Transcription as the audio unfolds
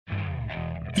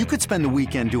You could spend the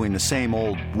weekend doing the same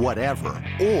old whatever,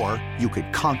 or you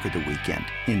could conquer the weekend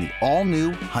in the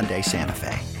all-new Hyundai Santa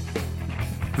Fe.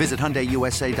 Visit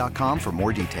HyundaiUSA.com for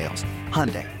more details.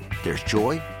 Hyundai, there's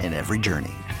joy in every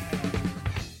journey.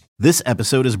 This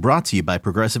episode is brought to you by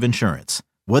Progressive Insurance.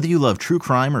 Whether you love true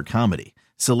crime or comedy,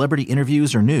 celebrity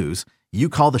interviews or news, you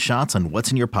call the shots on what's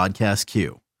in your podcast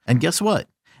queue. And guess what?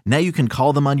 Now you can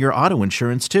call them on your auto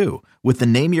insurance too with the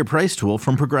Name Your Price tool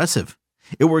from Progressive.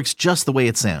 It works just the way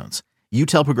it sounds. You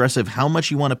tell Progressive how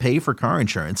much you want to pay for car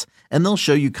insurance, and they'll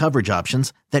show you coverage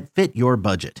options that fit your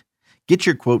budget. Get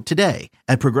your quote today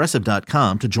at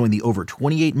Progressive.com to join the over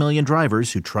 28 million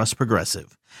drivers who trust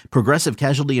Progressive. Progressive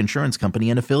Casualty Insurance Company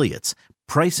and Affiliates.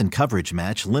 Price and coverage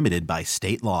match limited by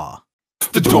state law.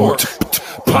 The Dork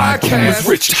Podcast with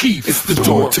Rich Keefe. It's the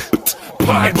Dork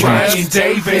Podcast. Ryan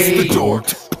Davis. It's the Dork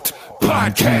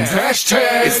Podcast.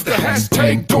 Hashtag. It's the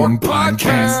hashtag Dork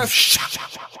Podcast.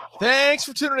 Thanks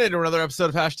for tuning in to another episode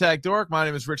of Hashtag Dork. My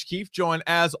name is Rich Keefe, joined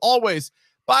as always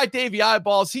by Davey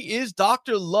Eyeballs. He is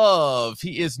Dr. Love.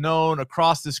 He is known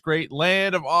across this great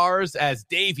land of ours as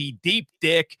Davey Deep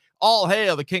Dick. All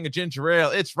hail the king of ginger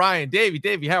ale. It's Ryan Davey.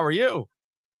 Davey, how are you?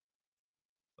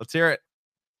 Let's hear it.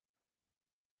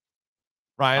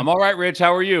 Ryan. I'm all right, Rich.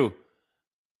 How are you?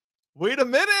 Wait a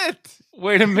minute.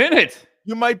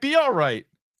 You might be all right.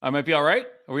 I might be all right.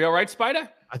 Are we all right, Spider?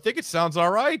 I think it sounds all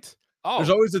right. Oh,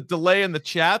 there's always a delay in the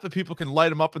chat, but people can light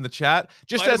them up in the chat.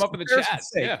 Just light as them up in the chat.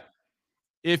 Sake, yeah.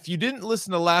 If you didn't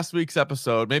listen to last week's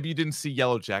episode, maybe you didn't see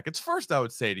Yellow Jackets. First, I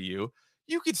would say to you,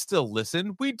 you could still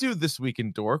listen. We do This Week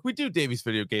in Dork. We do Davey's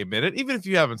Video Game Minute. Even if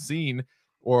you haven't seen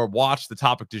or watched the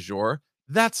topic du jour,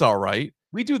 that's all right.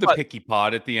 We do the picky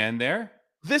pod at the end there.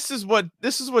 This is what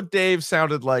Dave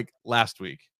sounded like last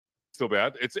week. Still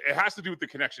bad. It has to do with the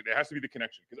connection. It has to be the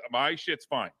connection because my shit's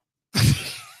fine.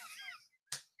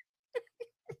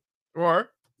 Or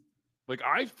like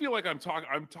I feel like I'm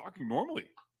talking normally.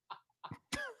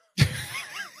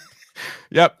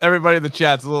 Yep, everybody in the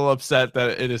chat's a little upset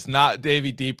that it is not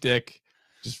Davey Deep Dick.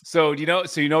 So you know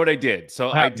what I did? So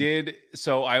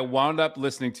I wound up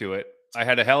listening to it. I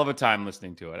had a hell of a time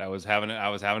listening to it. I was having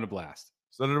a blast.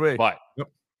 So did we. But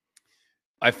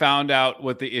I found out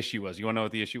what the issue was. You want to know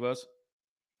what the issue was?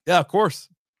 Yeah, of course.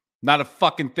 Not a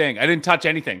fucking thing. I didn't touch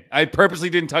anything. I purposely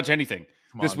didn't touch anything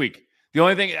this week. The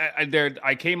only thing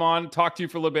I came on, talked to you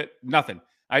for a little bit, nothing.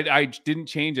 I didn't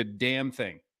change a damn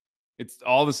thing. It's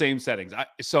all the same settings.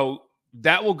 So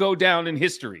that will go down in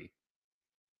history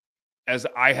as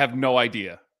I have no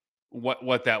idea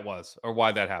what that was or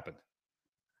why that happened.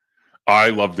 I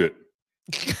loved it.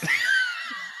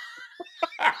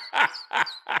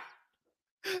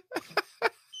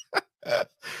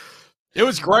 It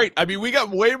was great. I mean, we got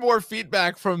way more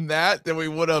feedback from that than we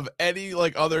would have any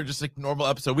other just normal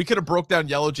episode. We could have broke down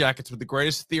Yellow Jackets with the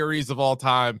greatest theories of all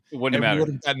time. It wouldn't matter. We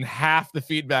would have gotten half the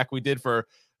feedback we did for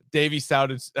Davey.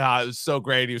 Sounded it was so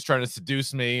great. He was trying to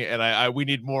seduce me, and we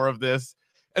need more of this.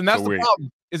 And that's the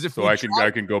problem. Is if I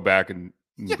can go back and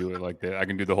do it like that. I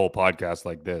can do the whole podcast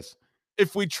like this.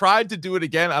 If we tried to do it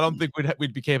again, I don't think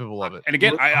we'd be capable of it. And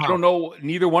again, I don't know.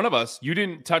 Neither one of us. You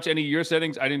didn't touch any of your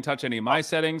settings. I didn't touch any of my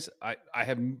settings. I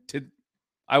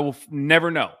will never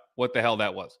know what the hell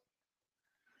that was.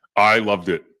 I loved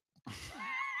it.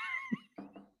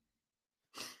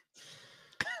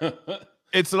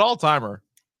 It's an all-timer.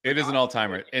 It is an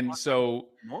all-timer. And so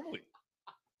normally.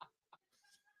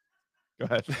 Go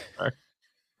ahead.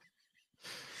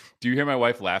 Do you hear my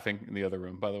wife laughing in the other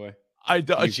room, by the way? I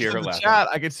do. You hear her laughing. Chat.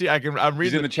 I can see. I'm reading.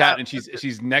 She's in the chat, and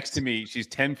she's next to me. She's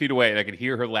 10 feet away, and I can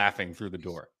hear her laughing through the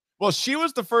door. Well, she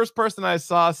was the first person I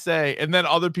saw say, and then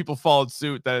other people followed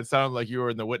suit that it sounded like you were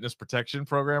in the witness protection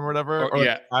program or whatever.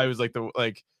 Yeah, I was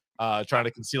trying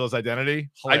to conceal his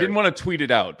identity. Hilarious. I didn't want to tweet it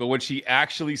out, but what she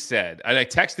actually said, and I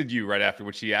texted you right after.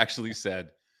 What she actually said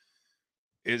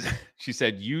is, she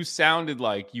said you sounded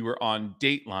like you were on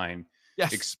Dateline,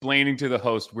 explaining to the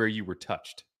host where you were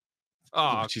touched.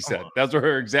 Oh, she said that's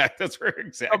her exact.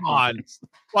 Come on,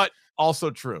 but also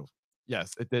true.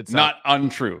 Yes, it did. Not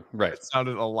untrue, right? It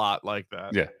sounded a lot like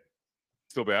that. Yeah,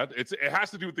 still bad. It has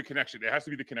to do with the connection. It has to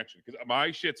be the connection because my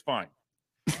shit's fine.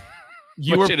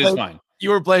 Your shit is fine. You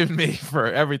were blaming me for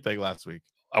everything last week.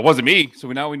 It wasn't me, so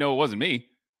now we know it wasn't me.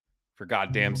 For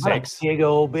goddamn sakes, gig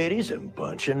old biddies and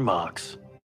bunching mocks.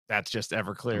 That's just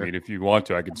ever clear. I mean, if you want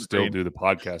to, I can still do the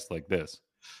podcast like this.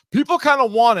 People kind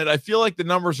of want it. I feel like the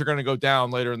numbers are going to go down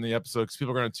later in the episode because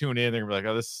people are going to tune in. They're going to be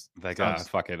like, "Oh, this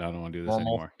fuck it, I don't want to do this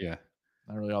anymore." Yeah,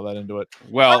 not really all that into it.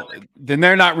 Well, then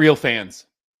they're not real fans.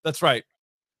 That's right.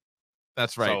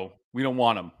 That's right. So we don't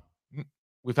want them.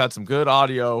 We've had some good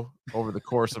audio over the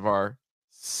course of our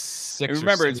 6. And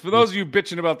remember, it's for those of you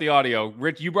bitching about the audio.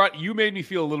 Rich, you made me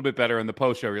feel a little bit better in the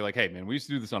post show. You're like, hey man, we used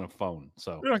to do this on a phone,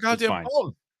 so You're a it's goddamn fine.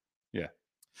 phone. Yeah.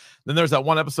 Then there's that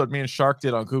one episode me and Shark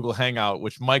did on Google Hangout,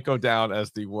 which might go down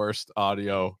as the worst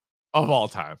audio of all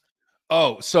time.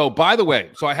 Oh, so by the way,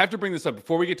 so I have to bring this up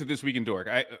before we get to This Week in Dork.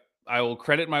 I will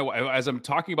credit my wife as I'm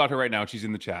talking about her right now. She's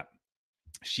in the chat.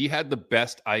 She had the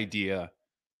best idea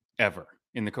ever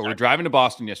in the car. We're driving to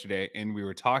Boston yesterday, and we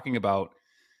were talking about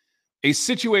a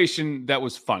situation that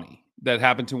was funny that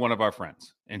happened to one of our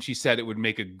friends. And she said it would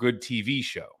make a good TV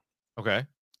show. Okay.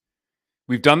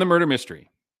 We've done the murder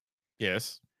mystery.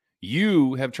 Yes.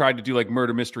 You have tried to do like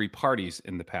murder mystery parties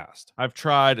in the past. I've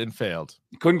tried and failed.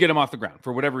 You couldn't get them off the ground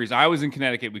for whatever reason. I was in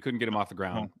Connecticut. We couldn't get them off the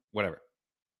ground. Whatever.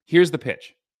 Here's the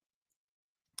pitch.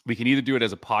 We can either do it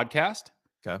as a podcast,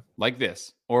 okay, like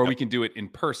this, or we can do it in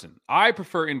person. I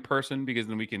prefer in person because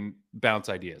then we can bounce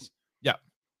ideas. Yeah.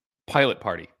 Pilot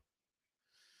party.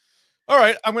 All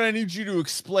right, I'm going to need you to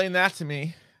explain that to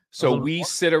me. So we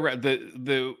sit around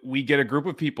we get a group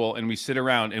of people and we sit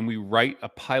around and we write a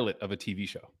pilot of a TV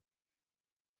show.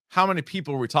 How many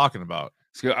people are we talking about?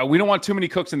 So we don't want too many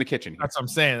cooks in the kitchen here. That's what I'm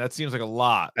saying. That seems like a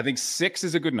lot. I think 6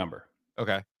 is a good number.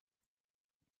 Okay.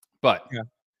 But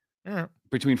yeah.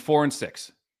 Between 4 and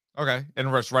 6. Okay.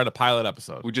 And let's write a pilot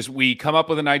episode. We come up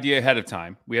with an idea ahead of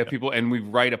time. We have people and we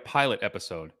write a pilot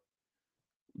episode.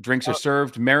 Drinks are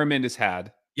served. Merriment is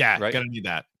had. Yeah. Right? Gonna need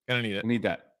that. Gonna need it. I need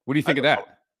that. What do you think of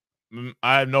that?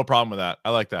 I have no problem with that.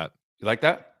 I like that. You like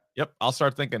that? Yep. I'll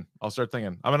start thinking.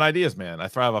 I'm an ideas man. I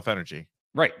thrive off energy.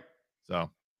 Right. So.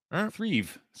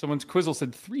 Thrieve. Someone's Quizzle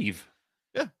said thrieve.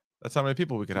 Yeah. That's how many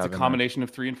people we could have. It's a combination of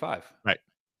 3 and 5. Right.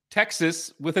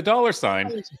 Texas with a dollar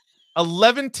sign.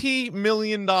 $11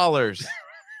 million. All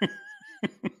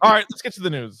right, let's get to the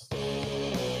news.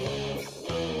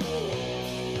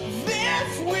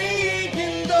 This week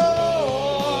in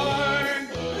Dork.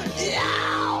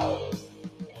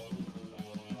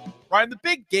 Ryan, the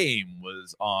big game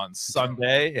was on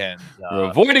Sunday, and we're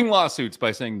avoiding lawsuits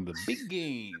by saying the big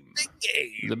game.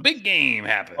 The big game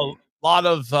happened. A lot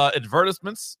of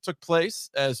advertisements took place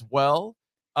as well.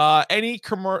 Any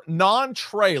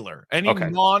non-trailer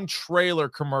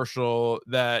commercial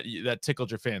that tickled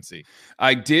your fancy?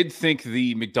 I did think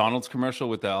the McDonald's commercial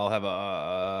with the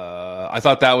I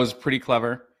thought that was pretty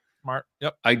clever. Smart.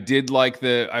 Yep. I did like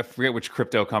I forget which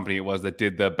crypto company it was that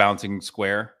did the bouncing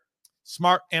square.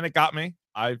 Smart, and it got me.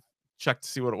 I checked to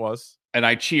see what it was. And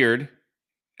I cheered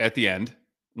at the end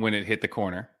when it hit the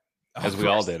corner, as we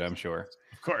all did, I'm sure.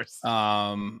 Of course.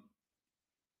 And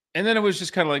then it was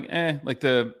just kind of like,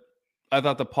 I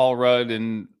thought the Paul Rudd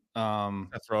and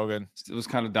Seth Rogen, it was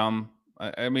kind of dumb.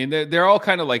 I mean, they're all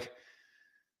kind of like,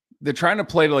 they're trying to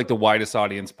play to like the widest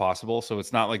audience possible. So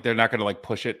it's not like they're not going to like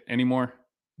push it anymore.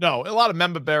 No, a lot of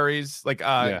member berries, like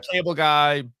Cable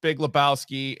Guy, Big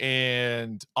Lebowski,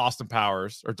 and Austin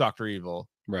Powers or Dr. Evil.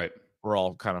 Right. Were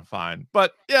all kind of fine.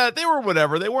 But yeah, they were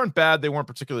whatever. They weren't bad. They weren't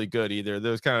particularly good either. They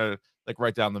was kind of like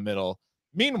right down the middle.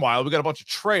 Meanwhile, we got a bunch of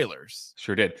trailers.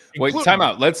 Sure did. Wait, time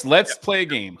out. Let's play a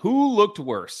game. Who looked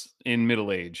worse in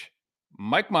middle age?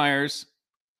 Mike Myers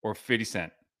or 50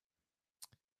 Cent?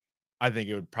 I think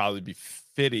it would probably be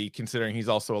Fitty, considering he's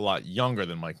also a lot younger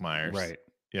than Mike Myers. Right.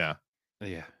 Yeah.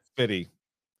 Yeah. Fitty.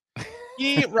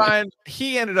 Ryan,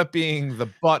 he ended up being the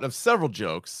butt of several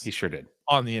jokes. He sure did.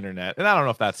 On the internet. And I don't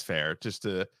know if that's fair. It's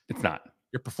not.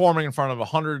 You're performing in front of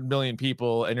 100 million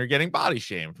people and you're getting body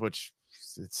shamed, which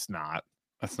it's not.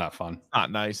 That's not fun.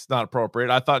 Not nice. Not appropriate.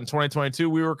 I thought in 2022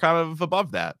 we were kind of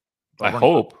above that. I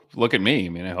hope. Look at me. I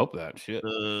mean, I hope that shit.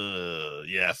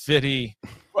 Yeah, Fitty.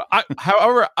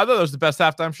 However, I thought it was the best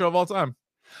halftime show of all time.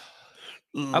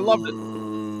 I loved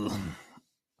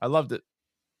it.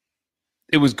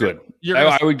 It was good.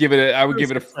 I would give it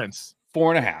a Prince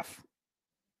 4.5.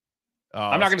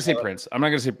 I'm not going to say Prince. I'm not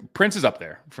going to say Prince is up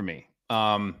there for me.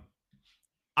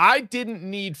 I didn't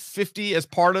need 50 as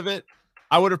part of it.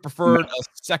 I would have preferred a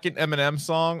second Eminem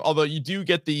song, although you do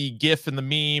get the gif and the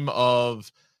meme of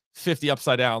 50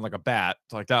 upside down like a bat.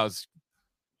 Like that was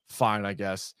fine, I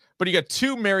guess. But you got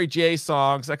 2 Mary J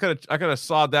songs. I could have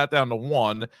sawed that down to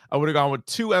 1. I would have gone with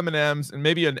 2 Eminems and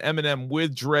maybe an Eminem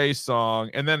with Dre song.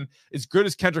 And then as good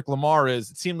as Kendrick Lamar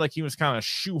is, it seemed like he was kind of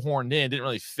shoehorned in, didn't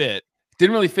really fit.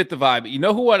 Didn't really fit the vibe. You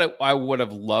know who I would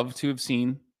have loved to have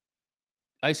seen?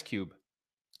 Ice Cube.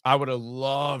 I would have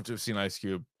loved to have seen Ice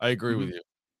Cube. I agree with you.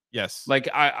 Yes. Like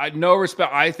I no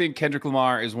respect. I think Kendrick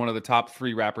Lamar is one of the top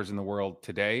 3 rappers in the world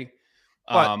today.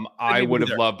 I would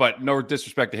have loved, but no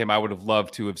disrespect to him, I would have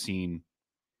loved to have seen.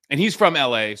 And he's from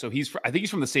LA, so I think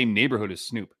he's from the same neighborhood as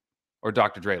Snoop or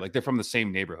Dr. Dre. Like they're from the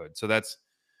same neighborhood, so that's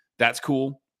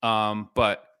cool.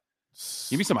 But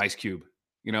Give me some Ice Cube.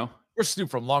 You know. Where's Snoop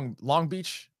from? Long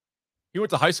Beach. He went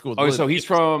to high school. Oh, so he's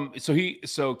from.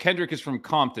 So Kendrick is from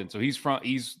Compton. So he's from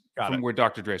where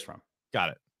Dr. Dre's from.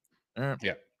 Got it.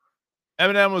 Yeah.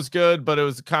 Eminem was good, but it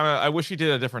was kind of. I wish he did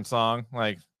a different song.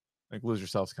 Like Lose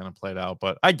Yourself's kind of played out,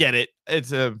 but I get it.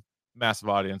 It's a massive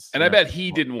audience, and I bet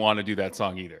he didn't want to do that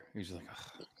song either. He's just like,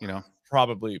 you know,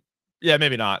 probably. Yeah,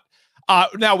 maybe not.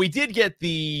 Now we did get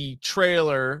the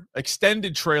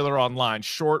extended trailer online,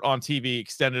 short on TV,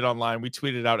 extended online. We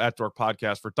tweeted out at Dork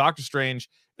Podcast for Doctor Strange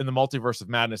in the Multiverse of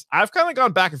Madness. I've kind of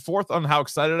gone back and forth on how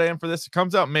excited I am for this. It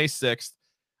comes out May 6th.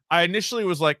 I initially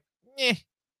was like,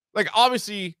 like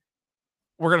obviously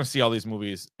we're going to see all these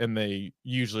movies and they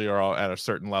usually are all at a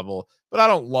certain level, but I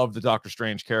don't love the Doctor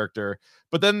Strange character.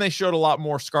 But then they showed a lot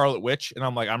more Scarlet Witch and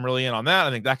I'm like, I'm really in on that.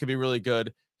 I think that could be really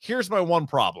good. Here's my one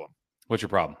problem. What's your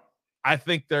problem? I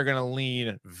think they're going to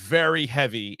lean very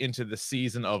heavy into the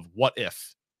season of What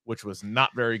If, which was not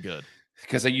very good.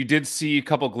 Because you did see a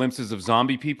couple glimpses of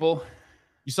zombie people.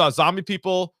 You saw zombie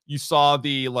people. You saw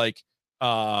the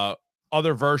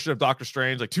other version of Doctor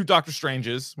Strange, like 2 Doctor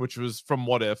Stranges, which was from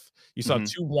What If. You saw 2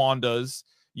 Wandas.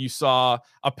 You saw,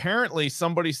 apparently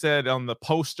somebody said on the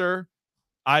poster,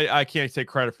 I can't take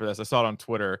credit for this. I saw it on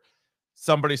Twitter.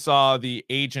 Somebody saw the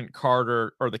Agent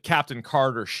Carter or the Captain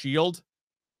Carter shield.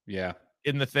 Yeah.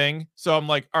 In the thing. So I'm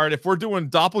like, all right, if we're doing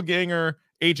Doppelganger,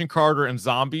 Agent Carter, and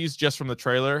zombies just from the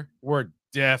trailer, we're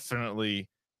definitely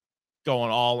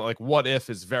going all like What If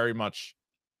is very much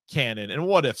canon, and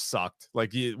What If sucked.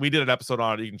 Like we did an episode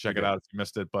on it. You can check it out if you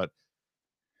missed it, but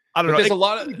I don't know.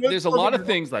 There's a lot of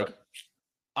things like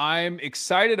I'm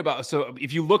excited about. So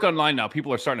if you look online now,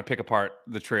 people are starting to pick apart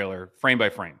the trailer frame by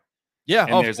frame. Yeah.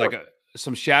 And there's like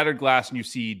some shattered glass and you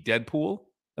see Deadpool,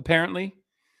 apparently.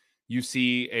 You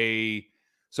see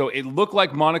so it looked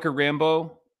like Monica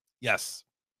Rambeau. Yes.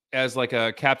 As like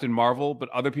a Captain Marvel, but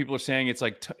other people are saying it's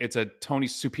like it's a Tony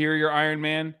Superior Iron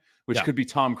Man, which could be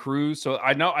Tom Cruise. So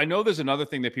I know there's another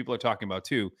thing that people are talking about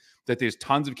too, that there's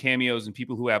tons of cameos and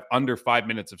people who have under 5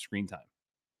 minutes of screen time.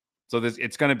 So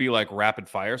it's going to be like rapid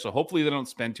fire. So hopefully they don't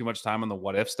spend too much time on the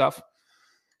What If stuff.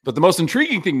 But the most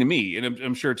intriguing thing to me, and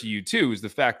I'm sure to you too, is the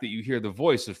fact that you hear the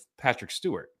voice of Patrick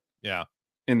Stewart. Yeah.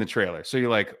 In the trailer. So you're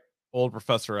like, old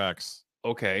Professor X.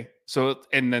 Okay. So,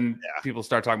 and then people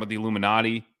start talking about the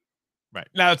Illuminati. Right.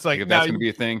 Now it's like that's going to be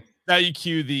a thing. Now you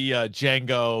cue the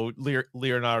Django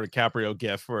Leonardo DiCaprio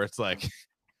gif where it's like,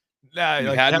 you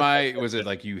had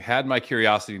my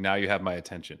curiosity. Now you have my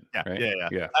attention. Yeah. Right?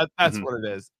 Yeah. That's what it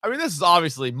is. I mean, this is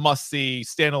obviously must see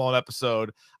standalone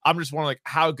episode. I'm just wondering like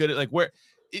how good where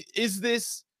is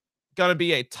this going to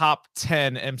be a top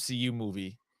 10 MCU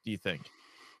movie? Do you think?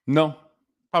 No.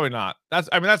 Probably not.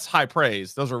 That's high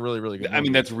praise. Those are really, really good. I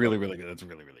mean, that's really, really good. That's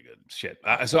really, really good shit.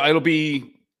 So it'll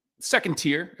be second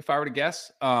tier if I were to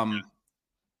guess.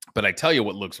 But I tell you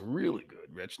what looks really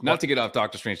good, Rich. Not to get off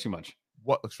Doctor Strange too much.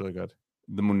 What looks really good?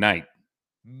 The Moon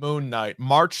Knight.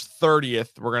 March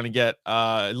 30th. We're gonna get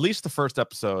at least the first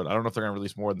episode. I don't know if they're gonna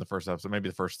release more than the first episode, maybe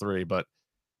the first 3, but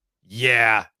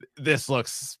yeah, this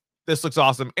looks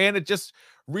awesome. And it just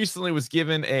recently was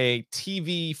given a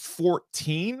TV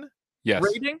 14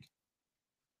 rating.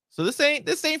 So this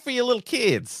ain't for your little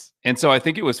kids. And so I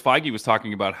think it was Feige was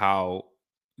talking about how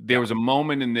there was a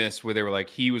moment in this where they were like,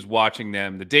 he was watching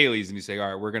them, the dailies, and he's saying, all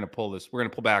right, we're going to pull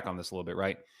back on this a little bit.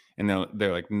 Right. And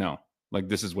they're like, no, like,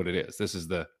 this is what it is.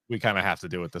 We kind of have to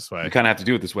do it this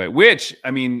way. Which,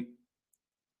 I mean,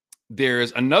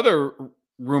 there's another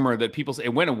rumor that people say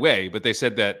it went away, but they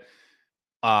said that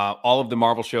all of the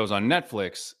Marvel shows on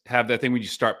Netflix have that thing when you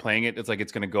start playing it, it's like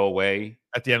it's going to go away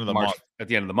at the end of the month. At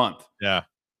the end of the month. Yeah.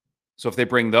 So if they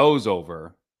bring those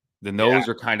over, then those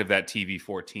are kind of that TV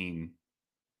 14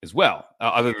 as well,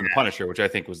 other than the Punisher, which I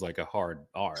think was like a hard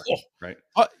R, right?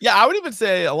 Yeah, I would even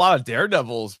say a lot of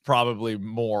Daredevil's probably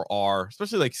more R,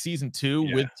 especially like season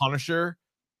 2 with Punisher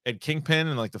and Kingpin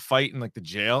and like the fight in like the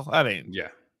jail. That ain't. Yeah.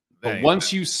 But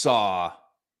once you saw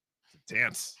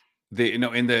dance,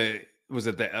 was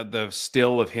it the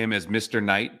still of him as Mr.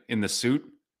 Knight in the suit?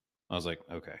 I was like,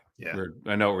 okay,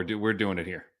 I know we're doing it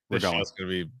here. This show's gonna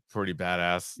be pretty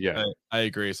badass. Yeah, I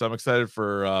agree. So I'm excited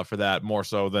for that more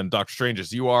so than Doctor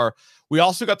Strange's. We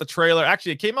also got the trailer.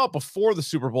 Actually, it came out before the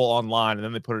Super Bowl online, and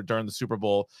then they put it during the Super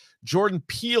Bowl. Jordan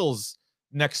Peele's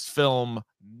next film,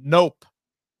 Nope.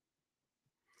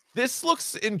 This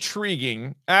looks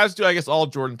intriguing, as do I guess all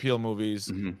Jordan Peele movies.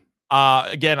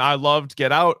 Mm-hmm. Again, I loved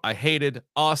Get Out. I hated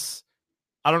Us.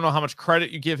 I don't know how much credit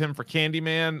you give him for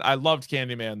Candyman. I loved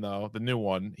Candyman, though, the new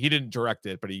one. He didn't direct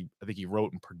it, but I think he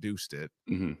wrote and produced it.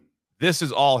 Mm-hmm. This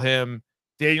is all him.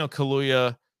 Daniel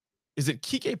Kaluuya. Is it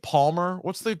Keke Palmer?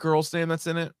 What's the girl's name that's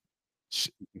in it?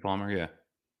 Palmer, yeah.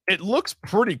 It looks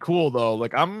pretty cool though.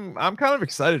 Like I'm kind of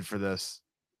excited for this.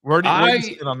 Where do you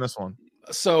sit on this one?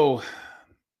 So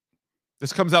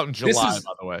this comes out in July,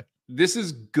 by the way. This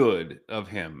is good of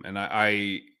him, and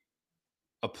I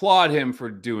applaud him for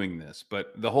doing this.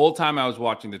 But the whole time I was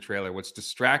watching the trailer, what's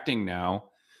distracting now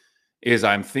is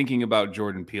I'm thinking about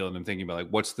Jordan Peele, and I'm thinking about like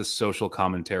what's the social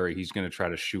commentary he's going to try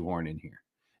to shoehorn in here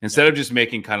instead of just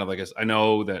making kind of like I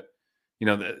know that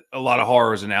a lot of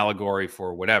horror is an allegory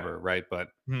for whatever, right? But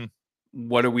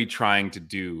what are we trying to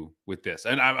do with this?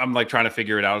 And I'm like trying to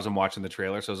figure it out as I'm watching the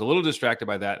trailer. So I was a little distracted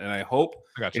by that. And I hope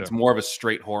it's more of a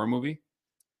straight horror movie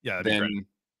than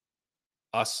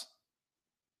Us.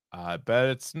 I bet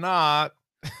it's not.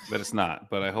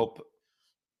 But I hope,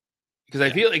 because I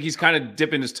feel like he's kind of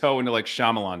dipping his toe into like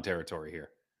Shyamalan territory here.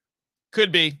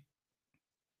 Could be.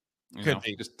 Could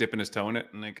be. Just dipping his toe in it.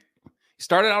 And like, he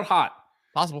started out hot.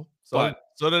 Possible. So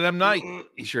did M. Night.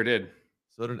 He sure did.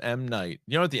 So did M. Night.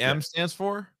 You know what the M stands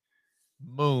for?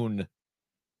 Moon.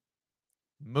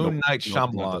 Night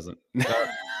Shyamalan. No, it doesn't.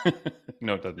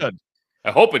 No, it doesn't. Good.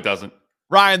 I hope it doesn't.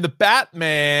 Ryan, the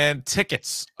Batman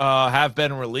tickets have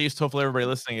been released. Hopefully everybody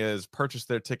listening has purchased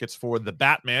their tickets for the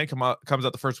Batman. Comes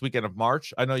out the first weekend of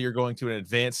March. I know you're going to an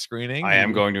advanced screening. I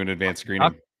am going to an advanced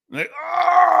screening.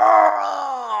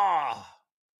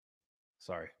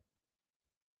 Sorry.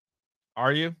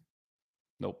 Are you?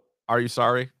 Nope. Are you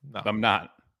sorry? No. I'm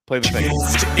not. Play the thing.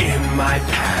 In my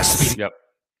past. Yep.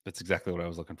 That's exactly what I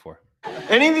was looking for.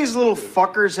 Any of these little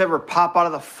fuckers ever pop out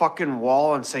of the fucking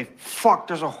wall and say, fuck,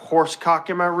 there's a horse cock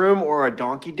in my room or a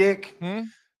donkey dick?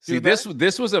 See, this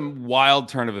was a wild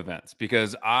turn of events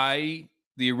because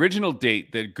the original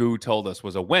date that Goo told us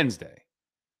was a Wednesday.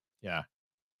 Yeah.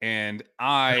 And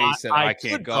I said I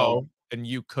can't go. And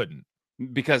you couldn't.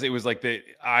 Because it was like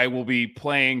I will be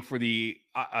playing for the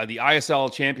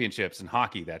ISL championships in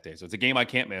hockey that day. So it's a game I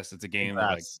can't miss. It's a game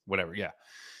like whatever. Yeah.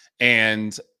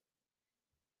 And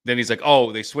then he's like,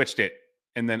 oh, they switched it.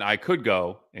 And then I could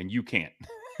go and you can't.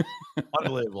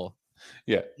 Unbelievable.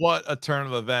 Yeah. What a turn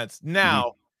of events.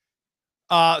 Now,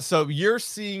 so you're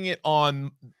seeing it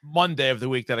on Monday of the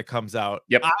week that it comes out.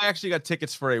 Yep. I actually got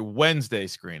tickets for a Wednesday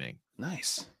screening.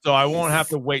 Nice. So I won't have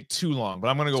to wait too long, but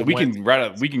I'm going to go. So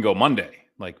we can go Monday,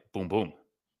 like boom, boom.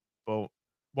 Well,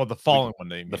 the following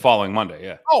Monday. The following Monday,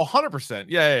 yeah. Oh, 100%.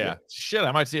 Yeah. Shit,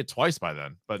 I might see it twice by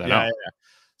then. But yeah.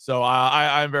 So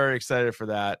I'm very excited for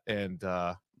that, and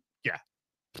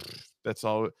that's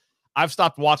all. I've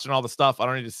stopped watching all the stuff. I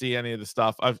don't need to see any of the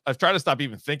stuff. I've tried to stop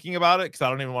even thinking about it because I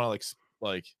don't even want to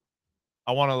like.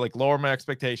 I want to lower my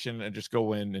expectation and just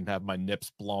go in and have my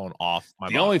nips blown off.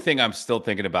 The only thing I'm still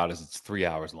thinking about is it's 3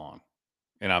 hours long,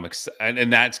 and I'm excited,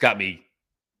 and that's got me.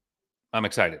 I'm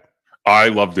excited. I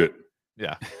loved it.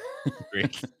 Yeah,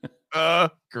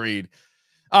 agreed.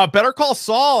 Better Call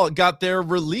Saul got their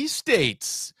release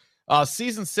dates.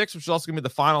 Season 6, which is also gonna be the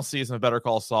final season of Better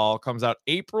Call Saul, comes out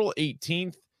April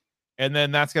 18th, and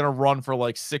then that's gonna run for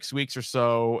like 6 weeks or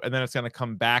so, and then it's gonna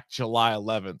come back July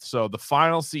 11th. So the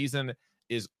final season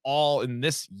is all in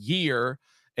this year,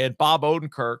 and Bob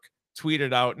Odenkirk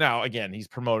tweeted out. Now, again, he's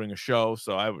promoting a show,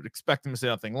 so I would expect him to say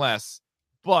nothing less,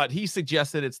 but he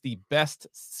suggested it's the best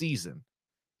season.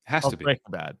 Has to be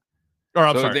Breaking Bad. Or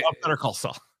I'm sorry, Better Call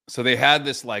Saul. So they had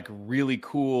this like really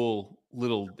cool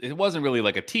little, it wasn't really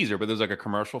like a teaser, but there's like a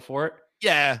commercial for it.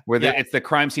 Yeah. It's the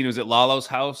crime scene. It was at Lalo's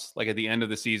house, like at the end of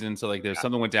the season. So like there's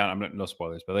something went down. No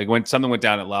spoilers, but like when something went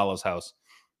down at Lalo's house,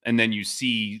 and then you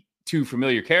see two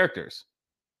familiar characters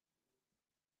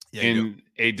in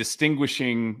a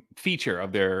distinguishing feature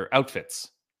of their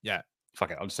outfits. Yeah.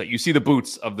 Fuck it. I'll just say you see the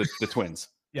boots of the twins.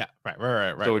 Yeah. Right.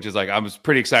 So which is like, I was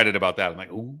pretty excited about that. I'm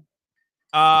like, ooh,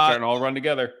 starting to all run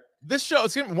together. This show,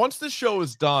 once this show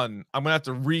is done, I'm gonna have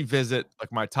to revisit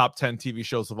like my top 10 TV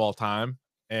shows of all time,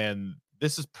 and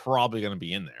this is probably gonna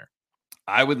be in there.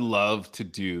 I would love to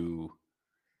do.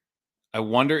 I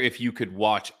wonder if you could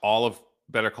watch all of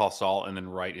Better Call Saul and then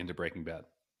right into Breaking Bad,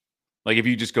 like if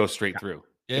you just go straight through.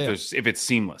 If it's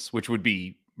seamless, which would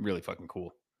be really fucking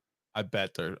cool. I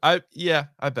bet I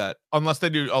bet unless they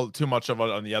do too much of it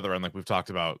on the other end, like we've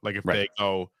talked about. Like if they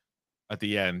go at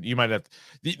the end, you might have.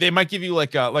 They might give you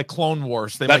like Clone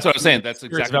Wars. That's what I was saying. That's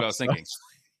exactly what I was thinking.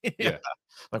 Yeah,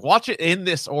 like watch it in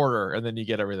this order, and then you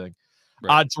get everything.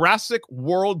 Right. Jurassic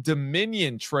World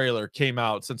Dominion trailer came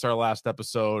out since our last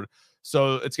episode,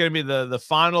 so it's going to be the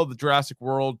final of the Jurassic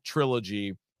World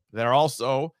trilogy. They're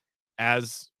also,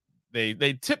 as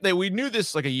we knew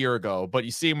this like a year ago, but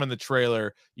you see them in the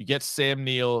trailer. You get Sam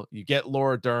Neill, you get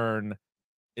Laura Dern.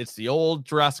 It's the old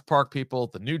Jurassic Park people,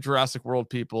 the new Jurassic World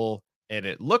people, and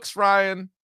it looks, Ryan,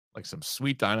 like some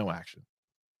sweet dino action.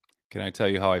 Can I tell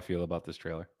you how I feel about this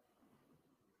trailer?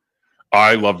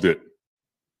 I loved it.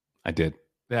 I did.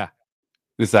 Yeah.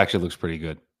 This actually looks pretty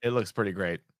good. It looks pretty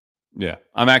great. Yeah.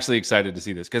 I'm actually excited to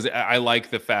see this because I like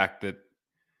the fact that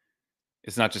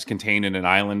it's not just contained in an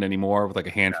island anymore with like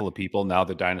a handful of people. Now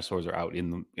the dinosaurs are out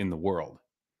in the world.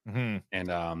 Mm-hmm.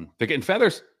 And they're getting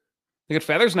feathers. They get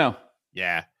feathers now.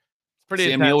 Yeah. It's pretty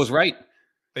Sam intense. Neill was right.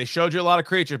 They showed you a lot of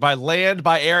creatures by land,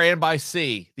 by air, and by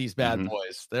sea. These bad Mhm.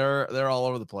 boys. They're all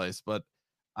over the place. But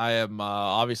I am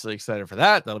obviously excited for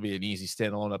that. That'll be an easy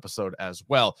standalone episode as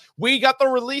well. We got the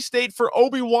release date for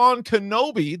Obi-Wan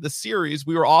Kenobi, the series.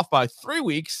 We were off by 3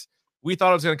 weeks. We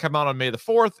thought it was going to come out on May the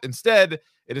 4th. Instead,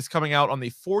 it is coming out on the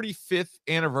 45th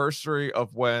anniversary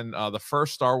of when the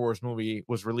first Star Wars movie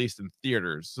was released in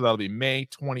theaters. So that'll be May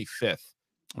 25th,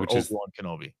 Which is Obi-Wan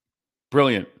Kenobi.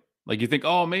 brilliant. Like you think,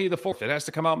 oh, May the 4th. It has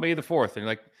to come out May the 4th. And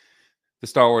like the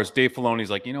Star Wars, Dave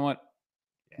Filoni's like, you know what?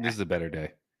 This is a better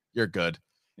day. You're good.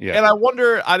 Yeah. And I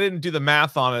wonder, I didn't do the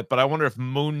math on it, but I wonder if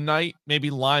Moon Knight maybe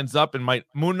lines up and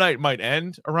Moon Knight might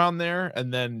end around there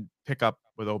and then pick up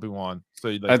with Obi-Wan.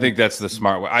 So I think that's the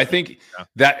smart way. I think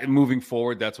that moving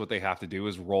forward, that's what they have to do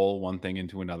is roll one thing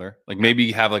into another. Like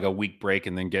maybe have like a week break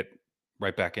and then get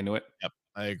right back into it. Yep,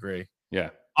 I agree. Yeah.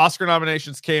 Oscar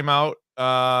nominations came out.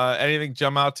 Anything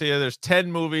jump out to you? There's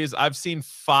 10 movies. I've seen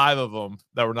 5 of them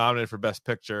that were nominated for Best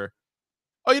Picture.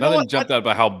 Oh, you know what? Jumped out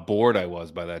by how bored I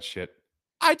was by that shit.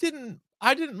 I didn't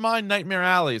mind Nightmare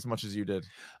Alley as much as you did.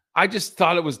 I just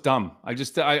thought it was dumb. I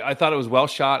thought it was well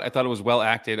shot. I thought it was well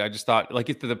acted. I just thought like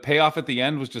the payoff at the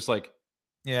end was just like,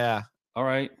 yeah, all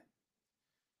right.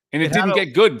 And it didn't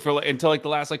get good for until like the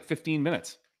last like 15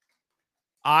 minutes.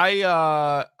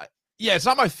 Yeah, it's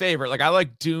not my favorite. Like I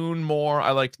like Dune more.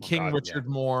 I liked King Richard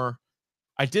more.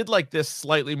 I did like this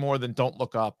slightly more than Don't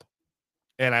Look Up.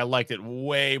 And I liked it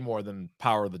way more than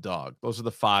Power of the Dog. Those are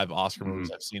the 5 Oscar movies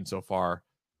I've seen so far.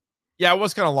 Yeah, it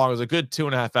was kind of long. It was a good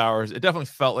 2.5 hours. It definitely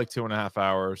felt like 2.5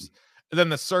 hours. And then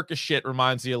the circus shit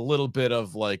reminds you a little bit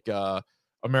of like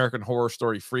American Horror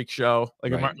Story Freak Show.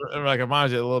 Like, Right. it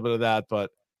reminds you a little bit of that. But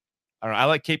I don't know. I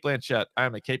like Cate Blanchett. I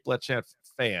am a Cate Blanchett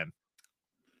fan.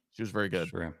 She was very good.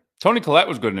 Sure. Toni Collette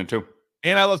was good in it too.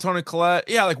 And I love Toni Collette.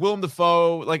 Yeah, like Willem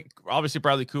Dafoe, like obviously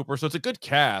Bradley Cooper. So it's a good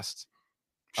cast.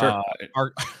 Sure.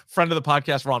 Our friend of the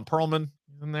podcast, Ron Perlman,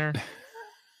 is in there.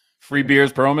 Free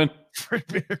Beers Perlman. Free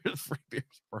Beers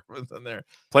Perlman's in there.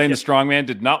 Playing the strongman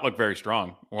did not look very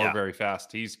strong or very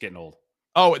fast. He's getting old.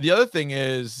 Oh, the other thing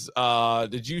is,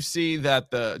 did you see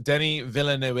that the Denis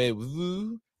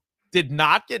Villeneuve did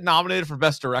not get nominated for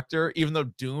Best Director, even though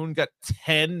Dune got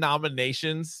 10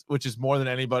 nominations, which is more than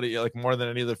anybody, like more than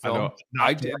any other film.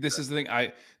 This is the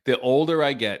thing. The older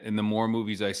I get and the more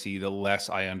movies I see, the less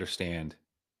I understand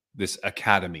this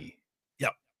Academy.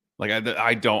 Yep. Like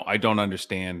I don't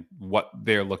understand what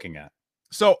they're looking at.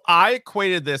 So I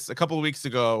equated this a couple of weeks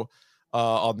ago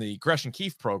on the Gresh and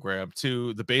Keefe program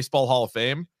to the Baseball Hall of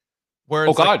Fame, where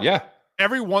it's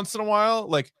every once in a while,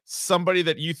 like somebody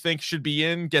that you think should be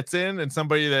in gets in, and some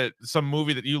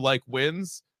movie that you like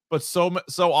wins. But so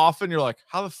often you're like,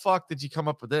 how the fuck did you come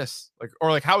up with this? Like,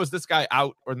 or like, how is this guy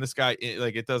out or this guy in?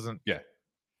 Like, it doesn't. Yeah,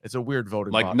 it's a weird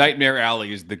voting. Like Nightmare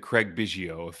Alley is the Craig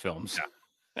Biggio of films. Yeah.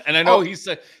 And I know he's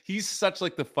such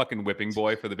like the fucking whipping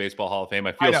boy for the Baseball Hall of Fame.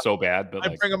 I feel so bad, but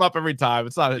I bring him up every time.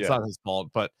 It's not his fault.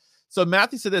 But so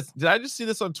Matthew said this. Did I just see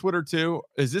this on Twitter too?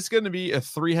 Is this going to be a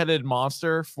 3-headed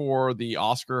monster for the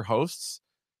Oscar hosts?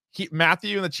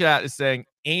 Matthew in the chat is saying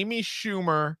Amy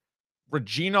Schumer,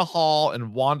 Regina Hall,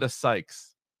 and Wanda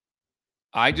Sykes.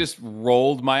 I just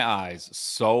rolled my eyes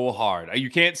so hard. You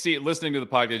can't see it. Listening to the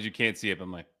podcast, you can't see it. But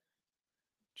I'm like,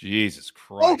 Jesus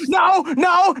Christ. Oh,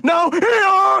 no.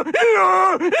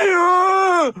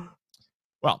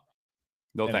 Well,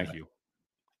 no, thank you.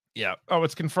 Yeah. Oh,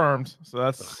 it's confirmed. So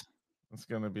that's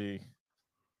going to be.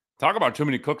 Talk about too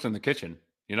many cooks in the kitchen,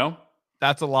 you know?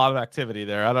 That's a lot of activity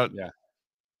there. I don't. Yeah.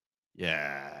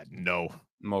 Yeah. No.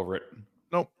 I'm over it.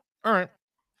 Nope. All right.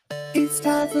 It's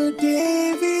time for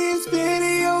Davey's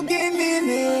Video Game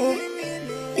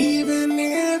Minute. Even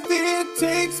if it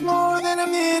takes more than a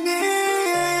minute.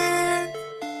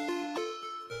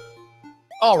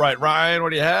 All right, Ryan, what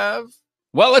do you have?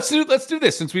 Well, let's do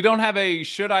this. Since we don't have a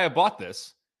should I have bought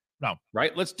this? No.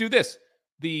 Right? Let's do this.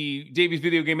 The Davey's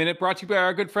Video Game Minute brought to you by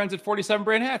our good friends at 47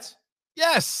 Brand Hats.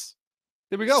 Yes.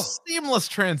 There we go. Seamless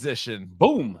transition.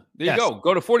 Boom. There you go.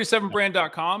 Go to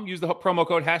 47brand.com. Use the promo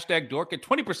code #dork. Get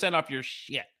 20% off your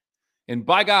shit. And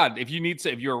by God, if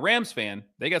you're a Rams fan,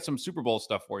 they got some Super Bowl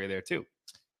stuff for you there too.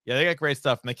 Yeah, they got great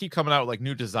stuff. And they keep coming out with like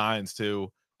new designs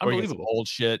too. Unbelievable. Old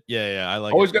shit. Yeah. I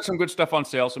like Always got some good stuff on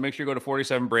sale. So make sure you go to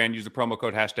 47 Brand. Use the promo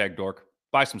code #dork.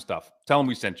 Buy some stuff. Tell them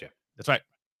we sent you. That's right.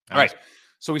 All right.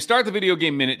 So we start the video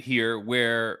game minute here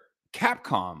where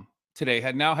Capcom today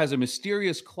has a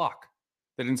mysterious clock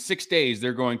that in 6 days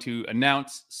they're going to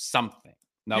announce something.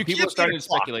 Now people are starting to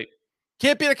speculate.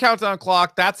 Can't be a countdown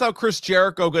clock. That's how Chris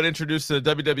Jericho got introduced to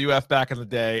the WWF back in the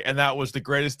day, and that was the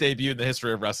greatest debut in the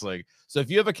history of wrestling. So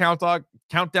if you have a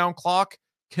countdown clock,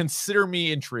 consider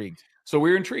me intrigued. So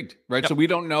we're intrigued, right? Yep. So we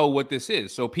don't know what this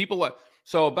is. So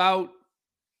so about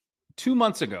 2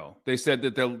 months ago, they said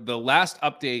that the last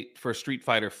update for Street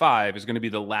Fighter V is going to be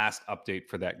the last update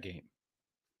for that game.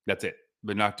 That's it.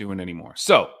 They're not doing anymore.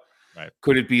 So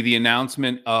could it be the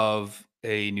announcement of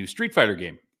a new Street Fighter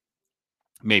game?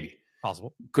 Maybe.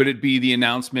 Possible. Could it be the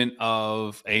announcement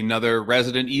of another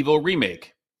Resident Evil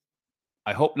remake?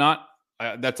 I hope not.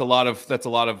 That's a lot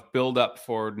of build up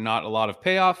for not a lot of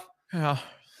payoff. Yeah.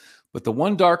 But the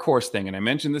one dark horse thing, and I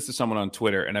mentioned this to someone on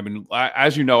Twitter, and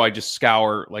as you know, I just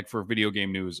scour like for video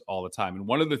game news all the time. And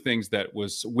one of the things that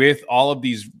was with all of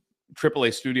these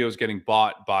AAA studios getting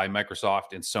bought by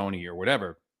Microsoft and Sony or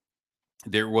whatever,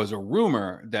 there was a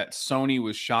rumor that Sony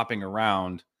was shopping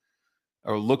around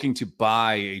or looking to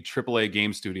buy a AAA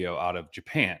game studio out of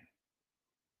Japan.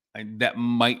 And that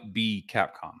might be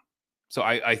Capcom. So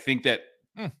I think that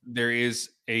there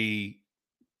is a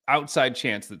outside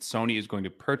chance that Sony is going to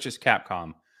purchase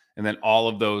Capcom, and then all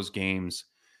of those games,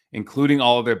 including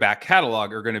all of their back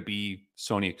catalog, are going to be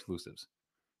Sony exclusives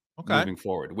moving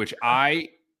forward, which I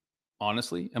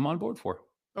honestly am on board for.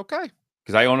 Okay.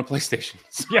 Because I own a PlayStation.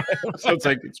 Yeah. So it's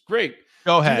like, it's great.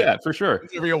 Go ahead. Yeah, for sure.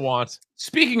 Whatever you want.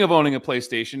 Speaking of owning a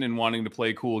PlayStation and wanting to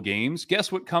play cool games,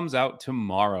 guess what comes out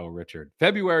tomorrow, Richard?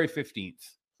 February 15th.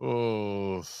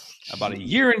 Oh, about a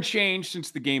year and change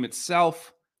since the game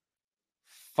itself.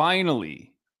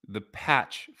 Finally, the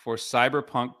patch for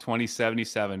Cyberpunk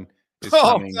 2077 is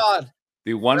coming. God.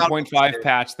 The 1.5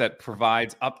 patch that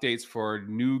provides updates for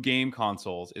new game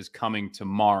consoles is coming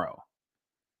tomorrow.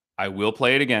 I will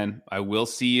play it again. I will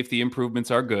see if the improvements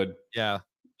are good. Yeah.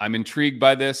 I'm intrigued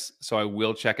by this, so I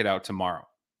will check it out tomorrow.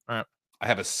 All right. I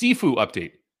have a Sifu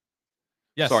update.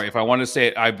 Yes. Sorry, if I want to say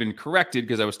it, I've been corrected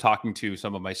because I was talking to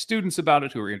some of my students about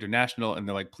it who are international, and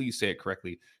they're like, please say it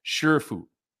correctly. Shifu.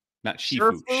 Not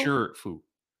Shifu. Shifu.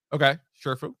 Okay.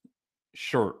 Shifu.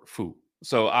 Shifu.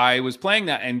 So I was playing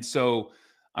that, and so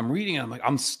I'm reading, and I'm like,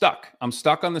 I'm stuck. I'm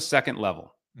stuck on the second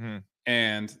level. Mm-hmm.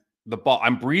 And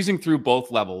I'm breezing through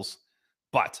both levels,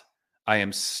 but I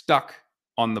am stuck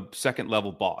on the second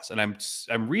level boss. And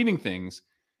I'm reading things,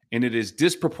 and it is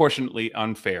disproportionately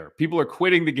unfair. People are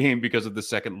quitting the game because of the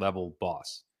second level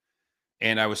boss.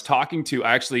 And I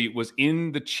actually was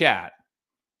in the chat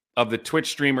of the Twitch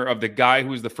streamer of the guy who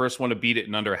was the first one to beat it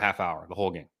in under a half hour, the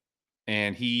whole game.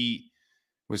 And he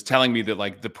was telling me that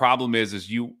like the problem is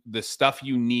the stuff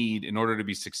you need in order to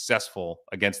be successful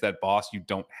against that boss, you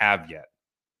don't have yet.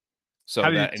 So how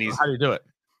do you do it?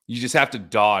 You just have to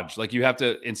dodge. Like you have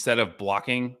to, instead of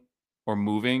blocking or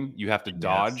moving, you have to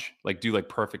dodge, like do like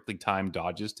perfectly timed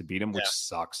dodges to beat him, which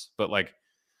sucks. But like,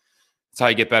 that's how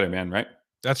you get better, man. Right?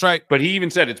 That's right. But he even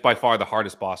said it's by far the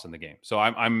hardest boss in the game. So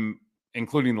I'm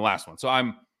including the last one.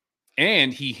 So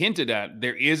and he hinted at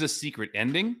there is a secret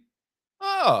ending.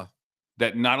 Oh.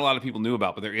 That not a lot of people knew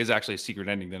about, but there is actually a secret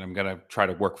ending that I'm going to try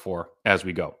to work for as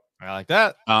we go. I like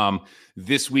that.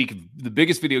 This week, the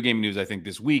biggest video game news I think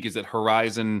this week is that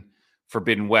Horizon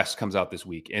Forbidden West comes out this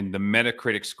week, and the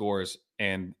Metacritic scores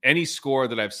and any score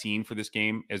that I've seen for this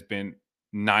game has been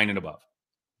 9 and above.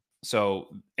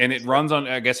 So, and it runs on,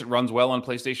 I guess it runs well on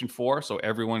PlayStation 4, so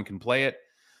everyone can play it.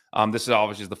 This is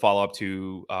obviously the follow-up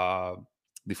to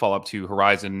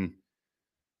Horizon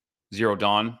Zero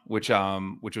Dawn, which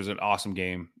was an awesome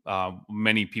game.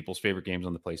 Many people's favorite games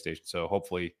on the PlayStation. So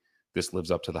hopefully this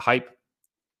lives up to the hype.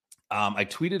 I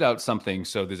tweeted out something.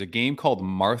 So there's a game called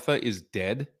Martha is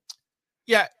Dead.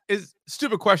 Yeah, it's a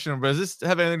stupid question, but does this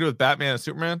have anything to do with Batman and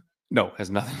Superman? No, has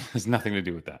nothing to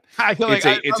do with that. I feel like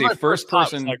it's a first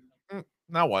person. Like,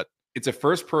 now what? It's a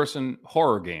first person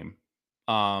horror game.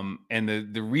 And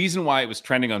the reason why it was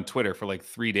trending on Twitter for like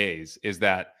 3 days is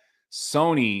that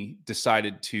Sony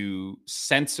decided to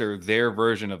censor their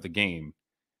version of the game,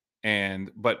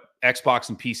 but Xbox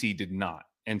and PC did not.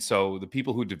 And so the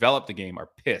people who developed the game are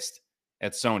pissed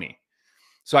at Sony.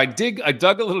 So I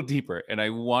dug a little deeper, and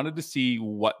I wanted to see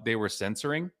what they were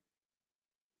censoring.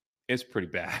 It's pretty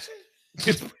bad.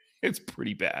 It's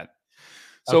pretty bad.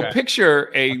 So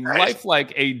picture a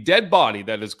lifelike, a dead body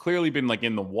that has clearly been like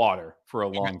in the water for a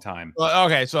long time.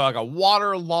 Okay, so like a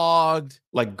waterlogged,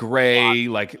 like gray,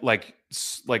 like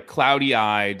cloudy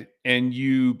eyed, and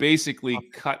you basically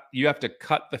have to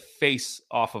cut the face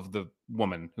off of the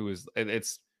woman who is.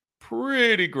 It's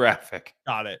pretty graphic.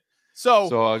 Got it.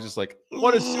 So I was just like,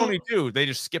 what does Sony do? They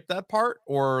just skip that part,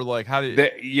 or like how did?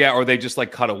 Or they just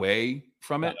like cut away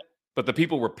from it. But the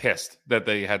people were pissed that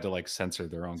they had to like censor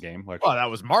their own game. Which, well, that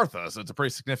was Martha, so it's a pretty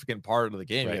significant part of the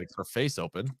game. Right. You got her face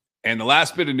open. And the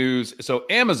last bit of news, so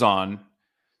Amazon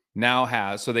now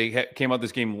has, so they came out with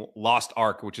this game Lost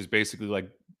Ark, which is basically like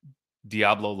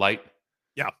Diablo Light.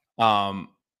 Yeah.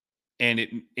 And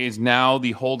it is now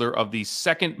the holder of the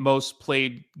second most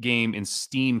played game in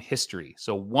Steam history.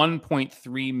 So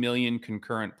 1.3 million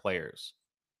concurrent players.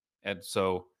 And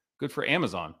so good for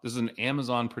Amazon. This is an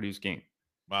Amazon produced game.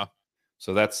 Wow.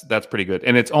 So that's pretty good.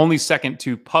 And it's only second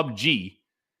to PUBG,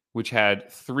 which had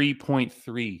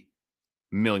 3.3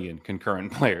 million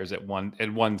concurrent players at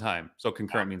one time. So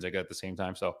concurrent means like at the same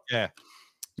time. So yeah,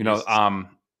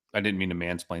 I didn't mean to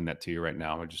mansplain that to you right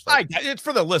now. I just like, it's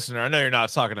for the listener. I know you're not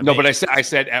talking to no, me. but I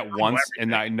said at once,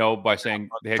 and I know by saying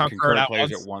they had concurrent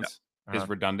players at once is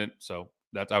redundant. So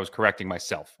I was correcting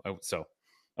myself. So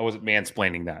I wasn't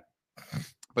mansplaining that.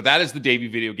 But that is the Davey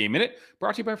Video Game Minute,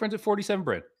 brought to you by our friends at 47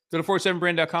 Brand. Go to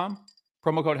 47brand.com,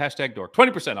 promo code #dork,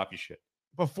 20% off your shit.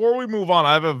 Before we move on,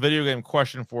 I have a video game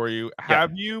question for you.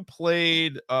 Have you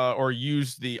played or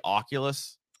used the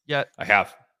Oculus yet? I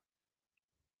have.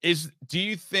 Do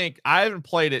you think, I haven't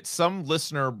played it, some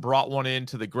listener brought one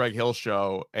into the Greg Hill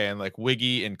show, and like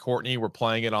Wiggy and Courtney were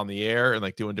playing it on the air and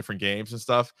like doing different games and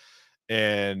stuff.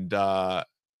 And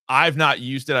I've not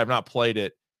used it. I've not played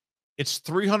it. It's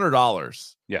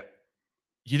 $300. Yeah.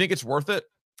 You think it's worth it?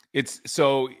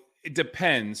 It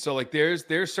depends. So like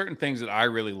there's certain things that I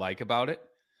really like about it.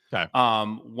 Okay.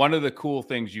 One of the cool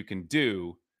things you can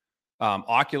do,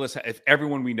 Oculus, if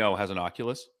everyone we know has an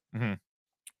Oculus. Mm-hmm.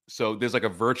 So there's like a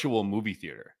virtual movie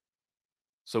theater.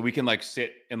 So we can like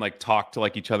sit and like talk to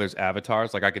like each other's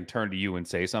avatars. Like I can turn to you and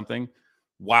say something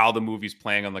while the movie's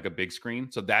playing on like a big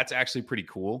screen. So that's actually pretty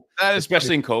cool. That is,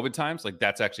 especially in COVID times. Like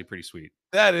that's actually pretty sweet.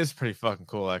 That is pretty fucking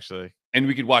cool, actually. And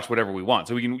we could watch whatever we want.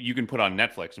 So you can put on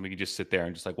Netflix and we can just sit there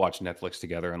and just like watch Netflix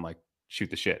together and like shoot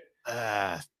the shit.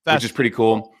 Which is pretty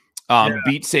cool.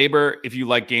 Beat Saber, if you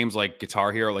like games like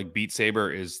Guitar Hero, like Beat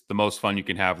Saber is the most fun you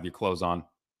can have with your clothes on.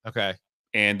 Okay.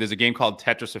 And there's a game called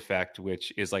Tetris Effect,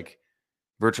 which is like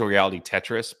virtual reality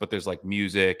Tetris, but there's like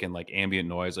music and like ambient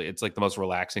noise. It's like the most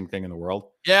relaxing thing in the world.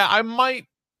 Yeah, I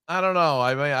don't know.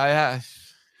 I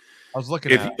was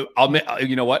looking at it.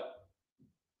 You know what?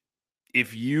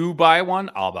 If you buy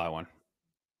one, I'll buy one.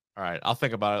 All right, I'll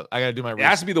think about it. I got to do my research. It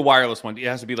has to be the wireless one. It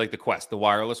has to be like the Quest, the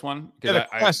wireless one. Yeah, the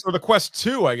Quest, or the Quest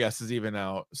 2, I guess, is even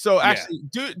out. So actually,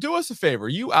 do us a favor.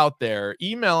 You out there,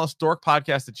 email us,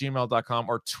 dorkpodcast@gmail.com,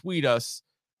 or tweet us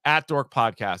at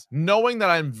dorkpodcast, knowing that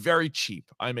I'm very cheap.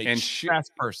 I'm a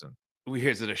fast person.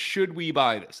 Here's it. Should we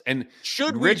buy this? And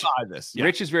should we buy this? Yeah.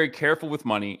 Rich is very careful with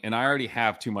money, and I already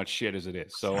have too much shit as it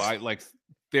is. So I like,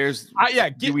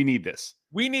 do we need this?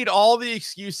 We need all the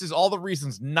excuses, all the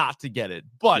reasons not to get it.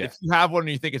 But if you have one and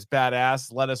you think it's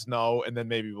badass, let us know, and then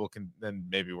maybe we're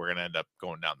gonna end up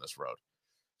going down this road.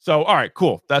 So, all right,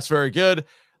 cool. That's very good.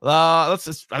 I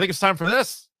think it's time for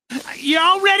this.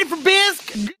 Y'all ready for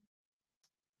biz?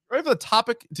 Ready for the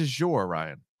topic du jour,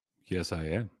 Ryan? Yes, I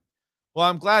am. Well,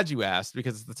 I'm glad you asked,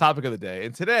 because it's the topic of the day.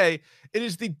 And today, it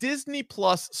is the Disney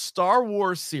Plus Star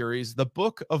Wars series, The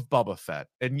Book of Boba Fett.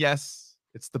 And yes,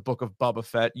 it's the Book of Boba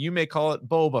Fett. You may call it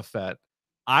Boba Fett.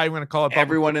 I'm going to call it Boba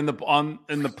Everyone Fett.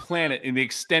 in the planet, in the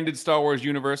extended Star Wars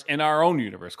universe, in our own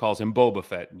universe, calls him Boba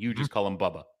Fett. You just call him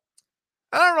Bubba.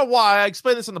 I don't know why. I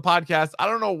explained this on the podcast. I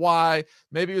don't know why.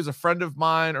 Maybe it was a friend of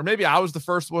mine, or maybe I was the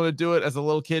first one to do it as a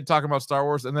little kid talking about Star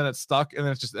Wars, and then it stuck, and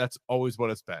then that's always what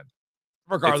it's been.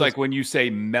 Regardless. It's like when you say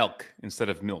milk instead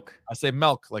of milk. I say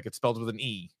milk like it's spelled with an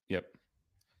E. Yep.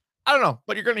 I don't know,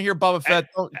 but you're going to hear Boba Fett.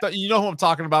 You know who I'm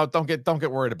talking about. Don't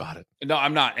get worried about it. No,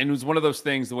 I'm not. And it was one of those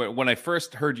things where when I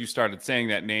first heard you started saying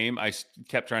that name, I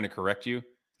kept trying to correct you.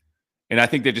 And I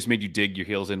think that just made you dig your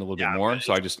heels in a little bit more.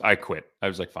 So I quit. I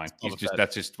was like, fine.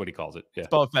 That's just what he calls it. Yeah.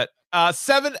 Boba Fett.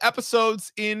 7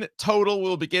 episodes in total.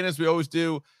 We'll begin, as we always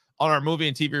do, on our movie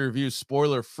and TV reviews,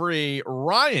 spoiler free.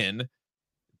 Ryan,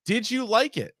 did you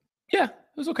like it? Yeah, it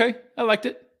was okay. I liked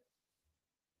it.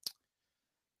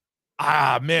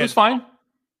 Man, it was fine.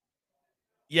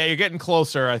 Yeah, you're getting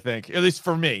closer, I think. At least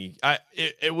for me.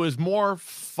 It was more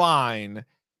fine.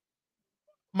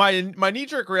 My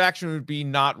knee-jerk reaction would be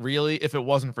not really if it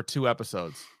wasn't for 2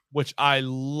 episodes, which I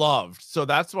loved. So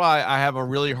that's why I have a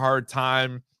really hard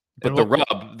time. But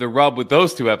the rub with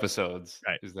those 2 episodes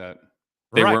is that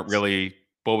they weren't really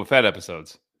Boba Fett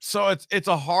episodes. So it's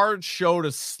a hard show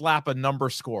to slap a number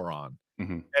score on.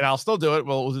 Mm-hmm. And I'll still do it.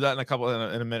 We'll do that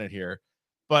in a minute here.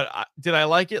 But did I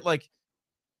like it? Like,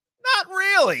 not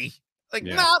really. Like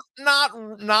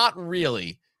not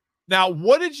really. Now,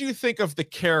 what did you think of the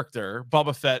character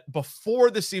Boba Fett before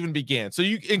this even began? So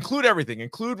you include everything.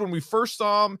 Include when we first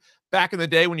saw him back in the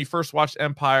day when you first watched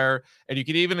Empire, and you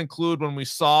could even include when we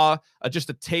saw just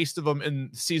a taste of him in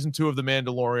season 2 of The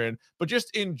Mandalorian. But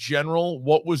just in general,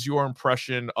 what was your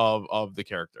impression of the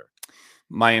character?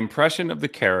 My impression of the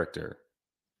character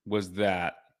was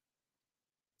that,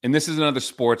 and this is another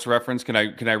sports reference. Can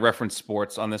I reference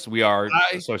sports on this? We are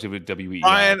associated with WEI.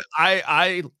 Brian,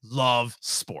 I love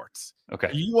sports. Okay.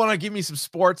 You want to give me some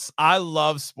sports? I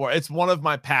love sport. It's one of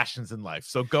my passions in life.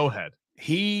 So go ahead.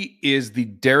 He is the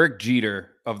Derek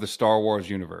Jeter of the Star Wars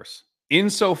universe,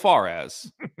 insofar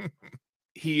as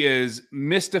he is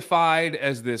mystified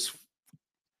as this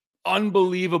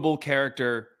unbelievable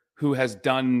character who has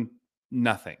done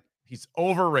nothing. He's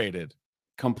overrated.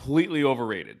 Completely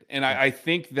overrated. And I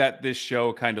think that this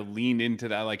show kind of leaned into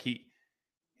that. Like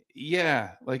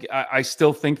I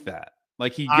still think that.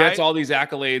 Like he gets all these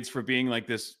accolades for being like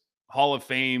this Hall of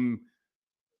Fame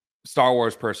Star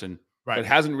Wars person, but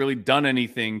hasn't really done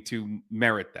anything to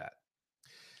merit that.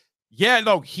 Yeah,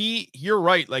 no, you're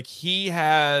right. Like he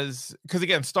has, because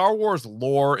again, Star Wars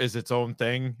lore is its own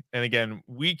thing. And again,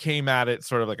 we came at it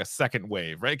sort of like a second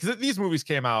wave, right? Because these movies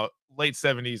came out late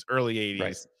 70s, early 80s.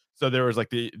 Right. So there was like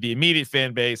the immediate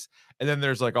fan base, and then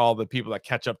there's like all the people that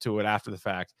catch up to it after the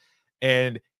fact.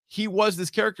 And he was this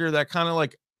character that kind of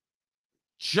like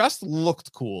just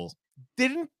looked cool,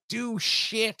 didn't do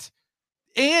shit,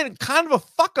 and kind of a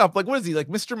fuck up. Like, what is he, like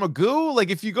Mr. Magoo?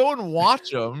 Like, if you go and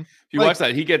watch him, if you watch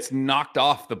that, he gets knocked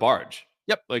off the barge.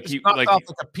 Yep, like he knocked off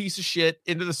like a piece of shit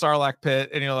into the Sarlacc pit,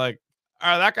 and you're like,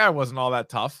 all right, that guy wasn't all that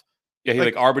tough. Yeah, he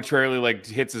like arbitrarily like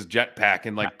hits his jetpack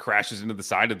and like crashes into the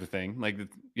side of the thing. Like,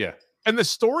 yeah. And the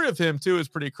story of him too is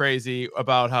pretty crazy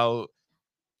about how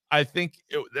I think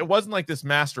it wasn't like this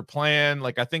master plan.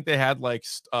 Like I think they had like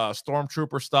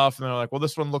stormtrooper stuff, and they're like, well,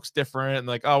 this one looks different, and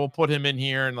like, oh, we'll put him in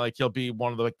here, and like he'll be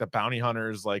one of the like the bounty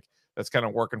hunters, like that's kind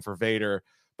of working for Vader.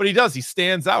 But he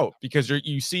stands out because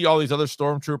you see all these other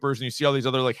stormtroopers and you see all these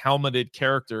other like helmeted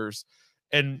characters,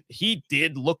 and he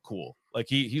did look cool. Like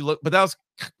he looked, but that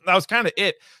was kind of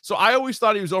it. So I always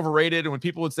thought he was overrated. And when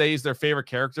people would say he's their favorite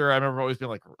character, I remember always being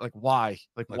like why?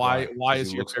 Like why is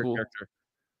he your favorite character?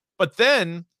 But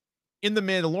then in The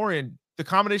Mandalorian, the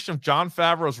combination of Jon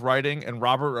Favreau's writing and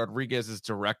Robert Rodriguez's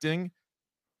directing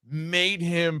made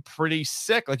him pretty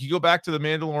sick. Like you go back to The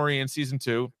Mandalorian season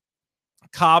 2,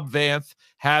 Cobb Vanth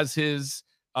has his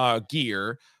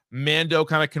gear. Mando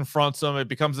kind of confronts him. It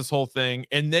becomes this whole thing.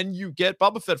 And then you get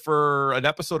Boba Fett for an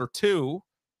episode or 2.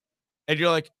 And you're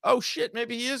like, oh shit,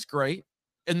 maybe he is great.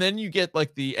 And then you get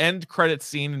like the end credit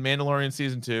scene in Mandalorian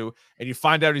season 2. And you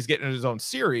find out he's getting his own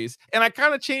series. And I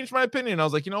kind of changed my opinion. I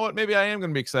was like, you know what? Maybe I am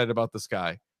going to be excited about this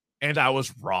guy. And I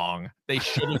was wrong. They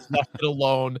should have left it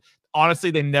alone.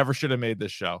 Honestly, they never should have made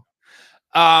this show.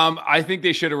 I think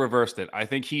they should have reversed it. I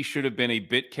think he should have been a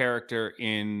bit character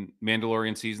in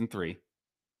Mandalorian season 3.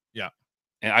 Yeah.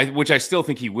 And which I still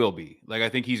think he will be. Like, I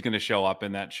think he's going to show up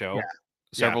in that show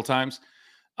several times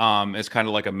as kind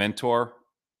of like a mentor.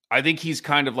 I think he's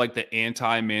kind of like the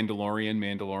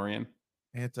anti-Mandalorian.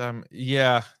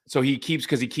 Yeah. So he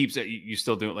keeps it. You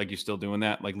still do it. Like, you're still doing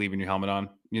that, like leaving your helmet on,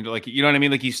 you know what I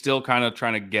mean? Like he's still kind of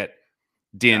trying to get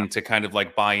Din to kind of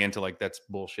like buy into like, that's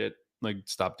bullshit. Like,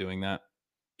 stop doing that.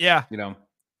 Yeah. You know,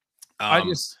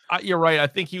 you're right. I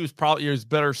think he was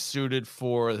better suited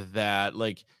for that.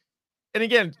 Like, and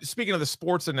again, speaking of the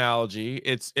sports analogy,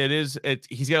 he's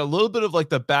got a little bit of like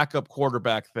the backup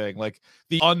quarterback thing, like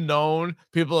the unknown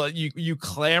people. You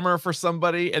clamor for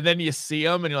somebody, and then you see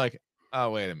them, and you're like, oh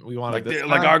wait a minute, we want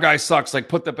like our guy sucks. Like,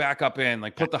 put the backup in,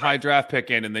 like put the high draft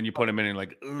pick in, and then you put him in, and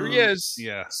like, here he is.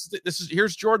 Yeah,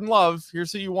 here's Jordan Love.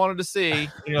 Here's who you wanted to see, and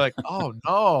you're like, oh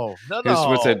no.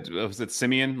 Was it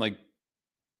Simeon? Like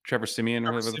Trevor Simeon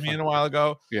or whatever. Simeon a while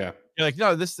ago. Yeah, you're like,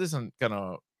 no, this isn't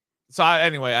gonna. So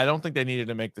anyway, I don't think they needed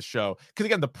to make the show, because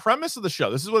again, the premise of the show,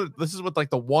 this is what like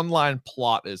the one-line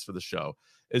plot is for the show,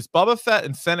 is Boba Fett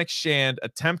and Fennec Shand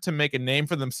attempt to make a name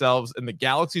for themselves in the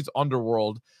galaxy's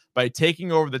underworld by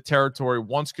taking over the territory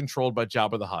once controlled by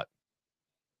Jabba the Hutt.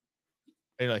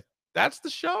 And you're like, that's the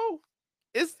show?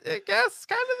 Is, I guess,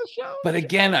 kind of the show. But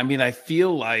again, I mean, I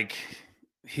feel like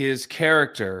his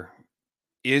character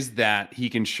is that he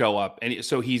can show up, and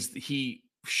so he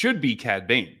should be Cad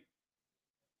Bane.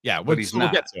 Yeah, but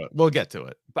we'll get to it. We'll get to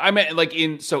it. But I meant like I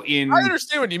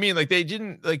understand what you mean. Like they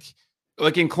didn't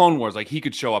like in Clone Wars, like he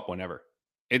could show up whenever.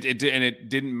 It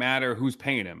didn't matter who's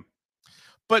paying him.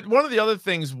 But one of the other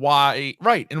things why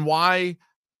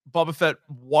Boba Fett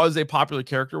was a popular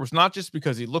character was not just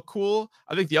because he looked cool.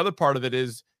 I think the other part of it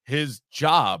is his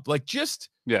job. Like, just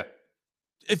Yeah.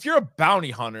 if you're a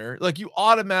bounty hunter, like, you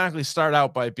automatically start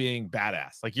out by being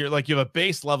badass. Like, you have a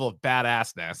base level of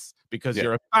badassness because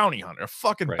you're a bounty hunter, a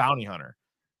fucking bounty hunter.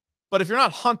 But if you're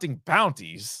not hunting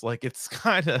bounties, like, it's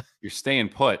kind of, you're staying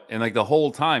put, and like the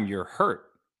whole time you're hurt.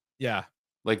 Yeah.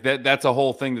 Like that's a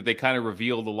whole thing that they kind of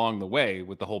revealed along the way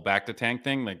with the whole back to tank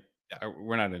thing. Like,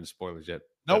 we're not into spoilers yet.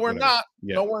 No, we're not.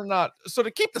 Yeah. No, we're not. So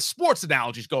to keep the sports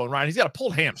analogies going, Ryan, he's got a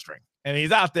pulled hamstring, and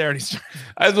he's out there, and he's.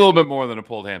 I was a little bit more than a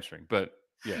pulled hamstring, but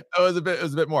yeah, it was a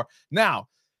bit more. Now,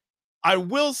 I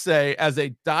will say, as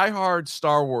a diehard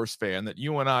Star Wars fan that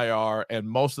you and I are, and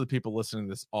most of the people listening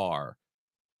to this are,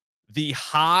 the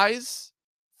highs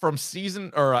from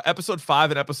season or episode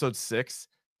 5 and episode 6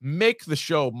 make the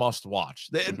show must watch.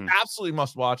 They absolutely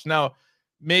must watch. Now,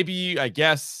 maybe I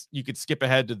guess you could skip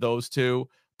ahead to those two,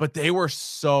 but they were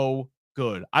so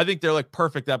good. I think they're like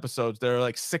perfect episodes. They're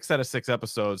like 6 out of 6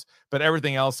 episodes, but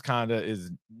everything else kind of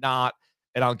is not.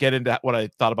 And I'll get into what I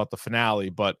thought about the finale,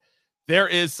 but there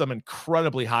is some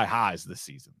incredibly high highs this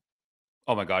season.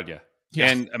 Oh my God. Yeah.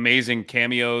 And amazing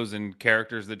cameos and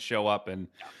characters that show up, and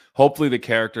hopefully the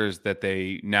characters that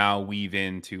they now weave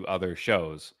into other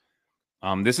shows.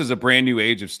 This is a brand new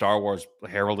age of Star Wars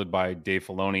heralded by Dave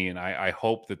Filoni, and I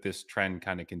hope that this trend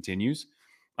kind of continues.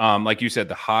 Like you said,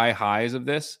 the high highs of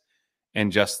this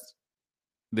and just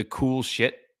the cool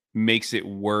shit makes it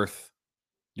worth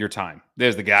your time.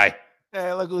 There's the guy.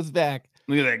 Hey, look who's back.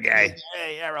 Look at that guy.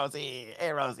 Hey, Rosie.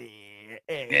 Hey, Rosie.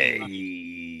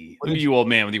 Hey. Look at you, old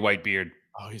man with your white beard.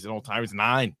 Oh, he's an old time. He's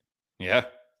 9. Yeah.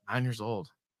 9 years old.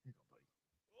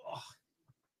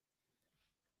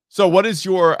 So what is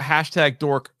your hashtag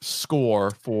dork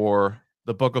score for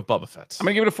the Book of Boba Fett? I'm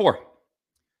gonna give it a 4,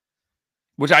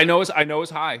 which I know is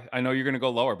high. I know you're gonna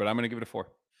go lower, but I'm gonna give it a 4.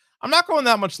 I'm not going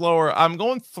that much lower. I'm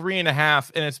going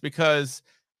 3.5, and it's because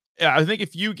I think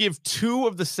if you give 2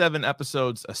 of the 7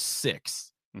 episodes a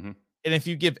 6, and if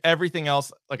you give everything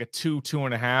else like a 2,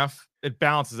 2.5, it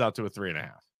balances out to a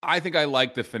 3.5. I think I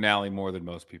like the finale more than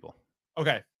most people.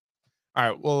 Okay. All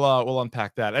right, we'll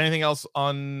unpack that. Anything else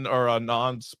on or a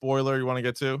non-spoiler you want to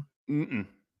get to? Mm-mm.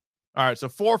 All right, so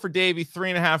 4 for Davey,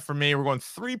 3.5 for me. We're going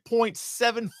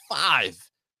 3.75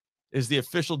 is the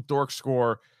official dork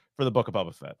score for the Book of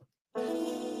Boba Fett.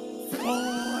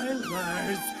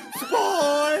 Spoilers!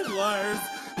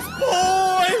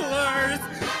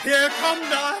 Here come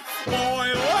the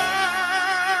spoilers!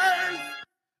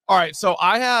 All right, so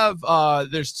I have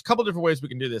there's a couple different ways we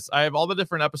can do this. I have all the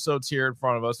different episodes here in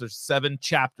front of us. There's 7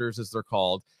 chapters, as they're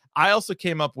called. I also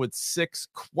came up with 6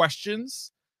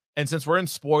 questions, and since we're in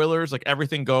spoilers, like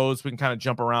everything goes, we can kind of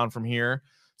jump around from here.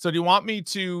 So do you want me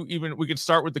to we can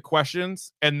start with the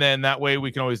questions, and then that way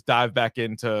we can always dive back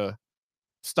into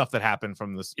stuff that happened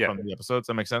from from the episodes?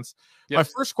 That makes sense. Yep. My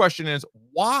first question is,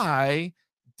 why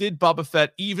did Boba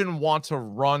Fett even want to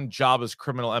run Jabba's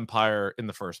criminal empire in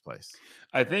the first place?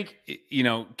 I think,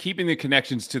 keeping the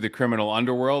connections to the criminal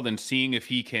underworld and seeing if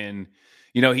he can,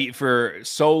 he for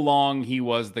so long, he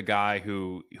was the guy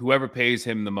whoever pays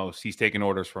him the most, he's taking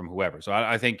orders from whoever. So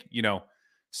I think,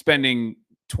 spending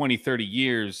 20, 30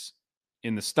 years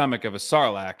in the stomach of a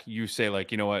Sarlacc, you say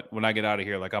like, you know what, when I get out of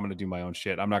here, like I'm going to do my own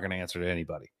shit. I'm not going to answer to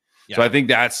anybody. Yeah. So I think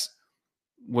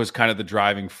was kind of the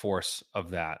driving force of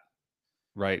that.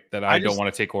 Right. That I don't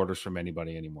want to take orders from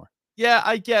anybody anymore. Yeah,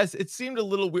 I guess it seemed a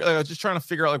little weird. Like, I was just trying to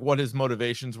figure out like what his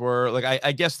motivations were. Like,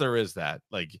 I guess there is that.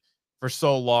 Like, for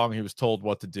so long, he was told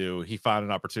what to do. He found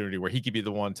an opportunity where he could be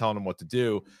the one telling him what to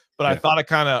do. But I thought it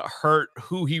kind of hurt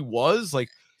who he was. Like,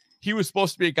 he was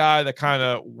supposed to be a guy that kind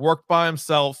of worked by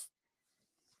himself,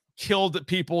 killed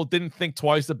people, didn't think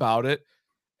twice about it.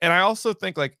 And I also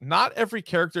think like not every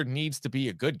character needs to be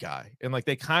a good guy. And like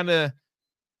they kind of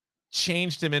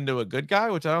changed him into a good guy,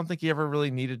 which I don't think he ever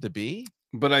really needed to be.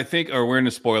 But I think, or we're in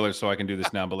the spoilers, so I can do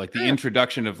this now. But like the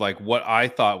introduction of like what I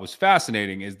thought was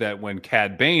fascinating is that when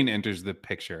Cad Bane enters the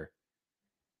picture,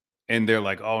 and they're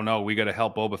like, "Oh no, we got to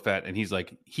help Boba Fett," and he's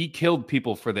like, "He killed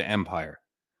people for the Empire.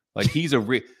 Like he's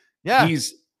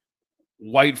he's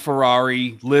white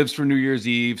Ferrari, lives for New Year's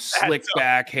Eve, slick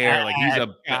back hair. Like he's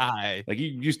a guy. Like he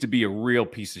used to be a real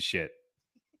piece of shit."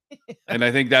 And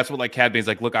I think that's what like Cad Bane's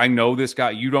like, look, I know this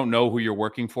guy. You don't know who you're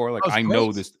working for. Like I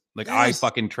know this. Like I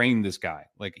fucking trained this guy.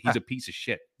 Like he's a piece of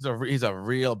shit. He's a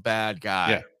real bad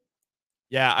guy. Yeah.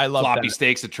 Yeah, I love floppy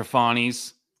steaks at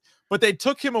Trefani's. But they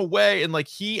took him away, and like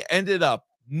he ended up,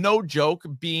 no joke,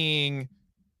 being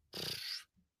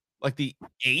like the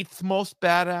 8th most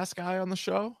badass guy on the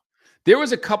show. There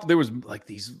was like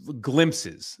these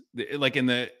glimpses, like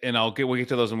we'll get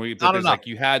to those when we.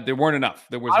 There weren't enough.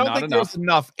 There was not enough. There was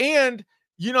enough, and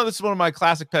you know, this is one of my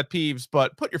classic pet peeves,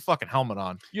 but put your fucking helmet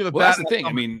on. You're the That's badass the thing.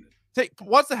 helmet. I mean,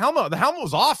 what's the helmet? The helmet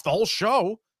was off the whole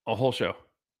show. a whole show.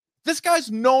 This guy's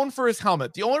known for his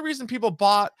helmet. The only reason people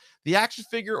bought the action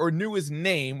figure or knew his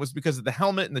name was because of the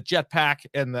helmet and the jetpack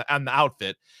and the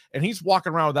outfit. And he's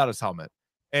walking around without his helmet.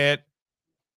 And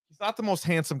he's not the most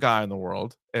handsome guy in the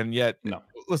world. And yet, no.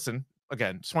 Listen,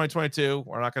 again, it's 2022.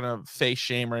 We're not going to face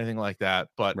shame or anything like that.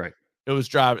 But right. It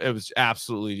was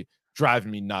absolutely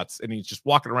driving me nuts. And he's just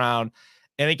walking around.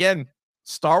 And again,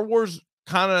 Star Wars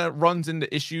kind of runs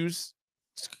into issues,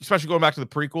 especially going back to the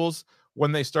prequels,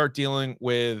 when they start dealing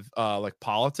with like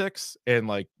politics and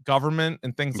like government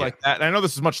and things like that. And I know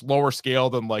this is much lower scale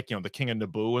than like, you know, the King of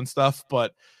Naboo and stuff,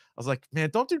 but I was like, man,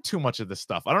 don't do too much of this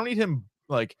stuff. I don't need him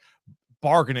like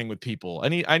bargaining with people. I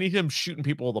need him shooting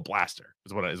people with a blaster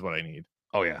is what I need.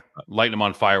 Oh yeah. Lighting him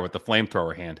on fire with the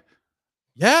flamethrower hand.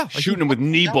 Yeah. Like shooting him with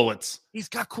knee bullets. He's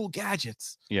got cool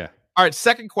gadgets. Yeah. All right.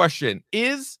 Second question.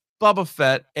 Is Boba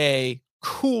Fett a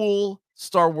cool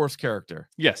Star Wars character?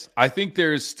 Yes, I think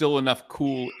there's still enough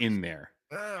cool in there.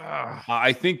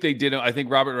 I think they did. I think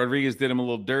Robert Rodriguez did him a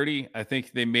little dirty. I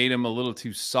think they made him a little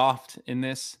too soft in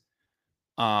this.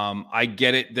 I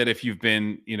get it that if you've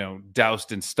been, you know,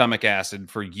 doused in stomach acid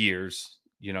for years,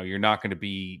 you know, you're not going to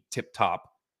be tip top.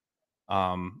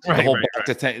 Him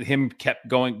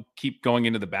keep going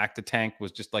into the back to tank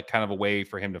was just like kind of a way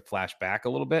for him to flash back a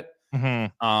little bit.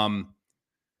 Mm-hmm.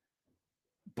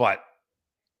 But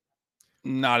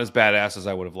not as badass as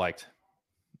I would have liked.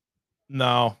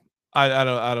 No,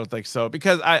 I don't think so,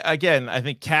 because I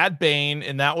think Cad Bane,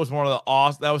 and that was one of the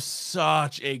awesome. That was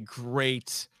such a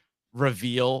great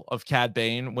reveal of Cad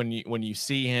Bane when you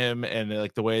see him and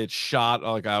like the way it's shot,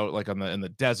 like out like in the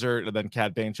desert, and then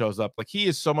Cad Bane shows up. Like he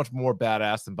is so much more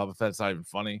badass than Boba Fett. It's not even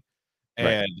funny.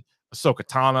 Right. And Ahsoka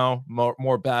Tano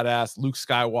more badass. Luke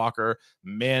Skywalker,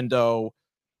 Mando.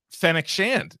 Fennec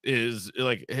Shand is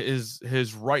like his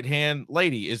right hand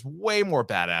lady is way more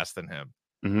badass than him.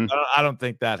 Mm-hmm. I don't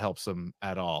think that helps him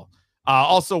at all.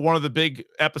 Also, one of the big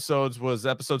episodes was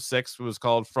episode 6, was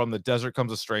called "From the Desert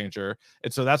Comes a Stranger,"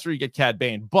 and so that's where you get Cad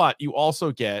Bane, but you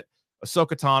also get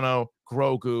Ahsoka Tano,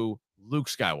 Grogu, Luke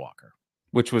Skywalker,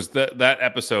 which was that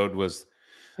episode was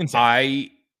insane. I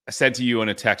said to you in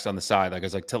a text on the side, like I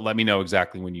was like, let me know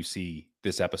exactly when you see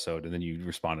this episode, and then you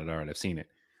responded, all right, I've seen it.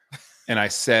 And I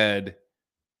said,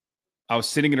 I was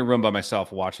sitting in a room by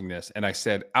myself watching this, and I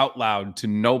said out loud to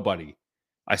nobody,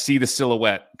 I see the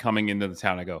silhouette coming into the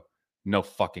town. I go, no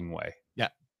fucking way. Yeah.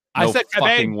 No I said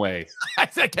fucking way. I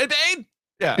said Cad Bane.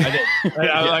 Yeah, I did.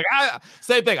 I was like,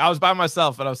 same thing. I was by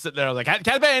myself and I was sitting there. I was like,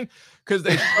 Cad Bane, because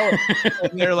they show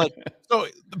and they're like, so.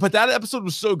 But that episode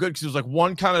was so good because it was like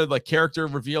one kind of like character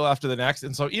reveal after the next,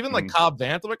 and so even like Cobb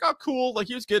Vanth, I'm like, oh, cool. Like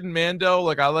he was good in Mando.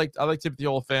 Like I like Timothy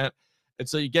Olyphant. And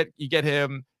so you get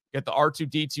him, get the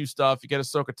R2D2 stuff, you get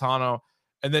Ahsoka Tano,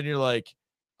 and then you're like,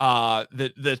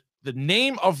 the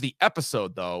name of the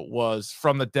episode though was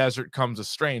 "From the Desert Comes a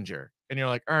Stranger," and you're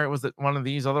like, all right, was it one of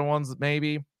these other ones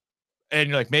maybe? And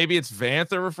you're like, maybe it's Vanth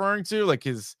they're referring to, like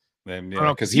his,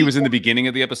 because he was in the beginning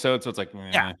of the episode, so it's like,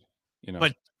 yeah, you know.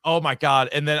 But oh my god!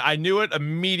 And then I knew it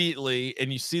immediately,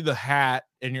 and you see the hat,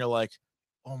 and you're like,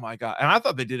 oh my god. And I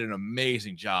thought they did an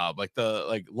amazing job. Like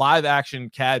the live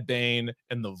action Cad Bane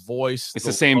and the voice. It's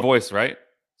the same voice, right?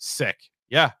 Sick.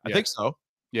 Yeah, I think so.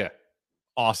 Yeah.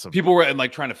 Awesome. People were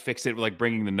like trying to fix it, like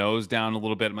bringing the nose down a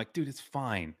little bit. I'm like, dude, it's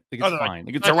fine. Like, it's fine.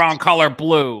 Like, it's the wrong color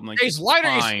blue. I'm like, he's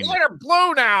lighter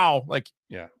blue now. Like,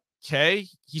 yeah. Okay.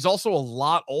 He's also a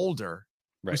lot older.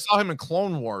 Right. We saw him in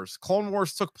Clone Wars. Clone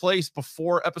Wars took place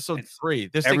before episode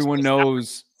 3. This everyone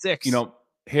knows 6. You know,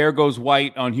 hair goes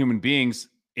white on human beings.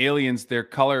 Aliens, their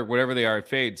color, whatever they are, it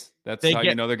fades. That's how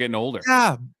you know they're getting older.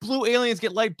 Yeah, blue aliens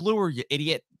get light bluer, you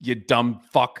idiot. You dumb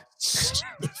fuck.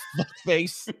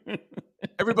 Face.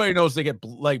 Everybody knows they get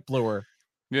light bluer.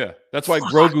 Yeah, that's why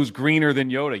Grogu's greener than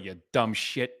Yoda, you dumb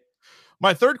shit.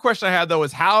 My third question I had, though,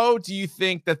 is how do you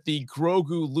think that the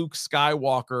Grogu Luke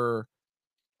Skywalker...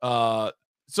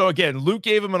 So, again, Luke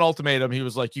gave him an ultimatum. He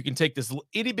was like, you can take this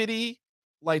itty-bitty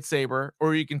lightsaber,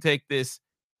 or you can take this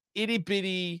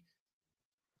itty-bitty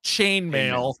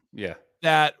chainmail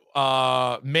that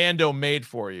Mando made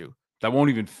for you. That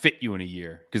won't even fit you in a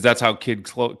year, because that's how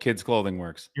kids' clothing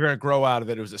works. You're gonna grow out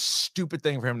of it. It was a stupid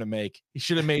thing for him to make. He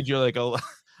should have made you like a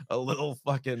little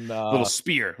fucking little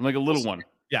spear, like a little one.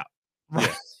 Yeah, right.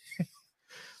 Yeah.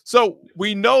 So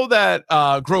we know that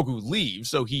Grogu leaves,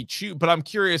 so he but I'm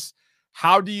curious,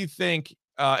 how do you think?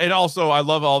 And also, I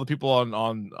love all the people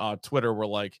on Twitter were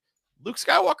like, Luke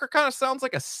Skywalker kind of sounds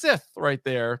like a Sith right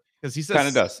there, because he says kind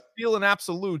of does steal in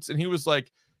absolutes, and he was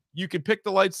like, you could pick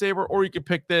the lightsaber or you could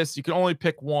pick this. You can only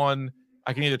pick one.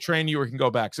 I can either train you or can go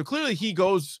back. So clearly he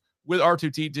goes with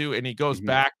R2-D2 and he goes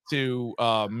back to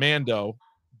Mando.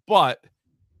 But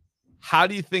how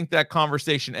do you think that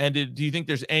conversation ended? Do you think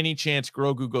there's any chance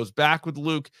Grogu goes back with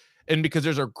Luke? And because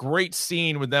there's a great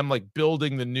scene with them like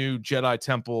building the new Jedi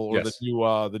temple or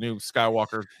the new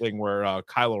Skywalker thing where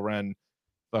Kylo Ren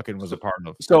fucking was a part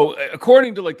of. So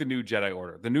according to like the new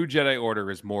Jedi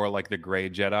Order is more like the gray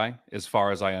Jedi as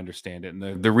far as I understand it,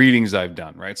 and the readings I've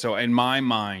done, right? So in my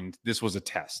mind, this was a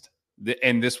test,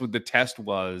 the test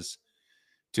was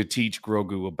to teach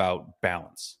Grogu about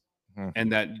balance,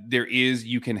 and that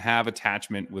you can have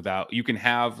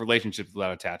relationships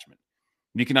without attachment.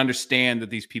 You can understand that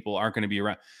these people aren't going to be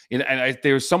around.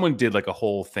 And someone did like a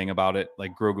whole thing about it,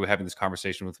 like Grogu having this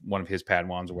conversation with one of his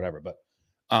Padawans or whatever. But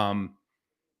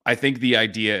I think the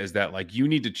idea is that like you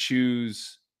need to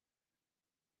choose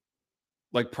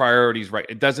like priorities, right?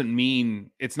 It doesn't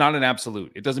mean it's not an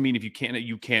absolute. It doesn't mean if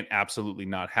you can't absolutely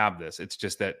not have this. It's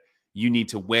just that you need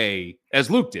to weigh,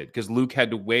 as Luke did, because Luke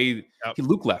had to weigh. Yep.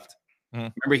 Luke left.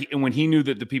 Remember, when he knew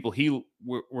that the people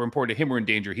were important to him were in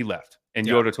danger, he left, and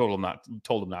Yoda told him not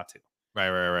to.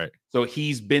 Right. So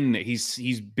he's been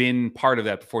he's been part of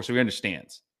that before, so he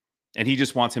understands, and he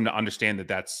just wants him to understand that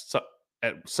that's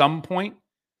at some point,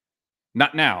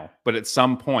 not now, but at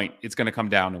some point, it's going to come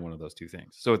down to one of those two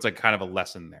things. So it's like kind of a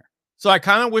lesson there. So I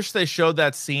kind of wish they showed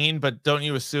that scene, but don't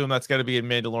you assume that's going to be in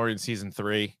Mandalorian season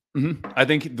 3? I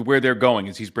think where they're going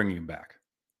is he's bringing him back.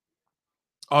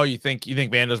 Oh, you think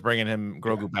Mando's bringing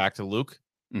Grogu back to Luke?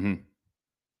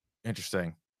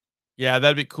 Interesting. Yeah,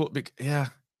 that'd be cool. Yeah,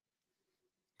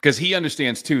 because he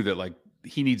understands too that like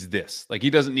he needs this. Like he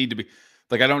doesn't need to be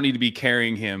like I don't need to be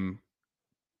carrying him,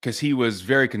 because he was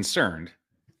very concerned,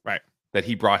 right? That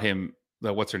he brought him.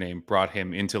 What's her name? Brought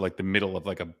him into like the middle of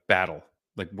like a battle.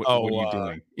 Like what are you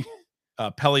doing?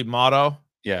 Peli Motto.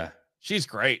 Yeah, she's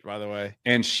great, by the way.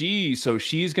 And she's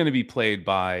going to be played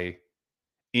by.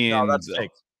 No, that's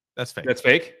fake. That's fake. That's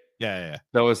fake? Yeah.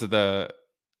 That was the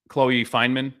Chloe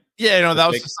Feynman? Yeah, that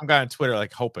was some guy on Twitter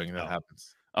like hoping that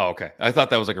happens. Oh, okay. I thought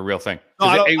that was like a real thing.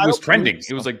 No, it was trending.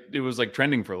 So. It was like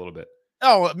trending for a little bit.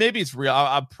 Oh, maybe it's real.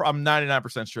 I'm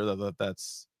 99% sure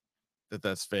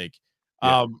that's fake.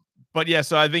 Yeah. But yeah,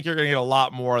 so I think you're gonna get a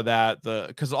lot more of that.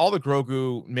 Because all the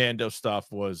Grogu Mando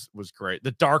stuff was great.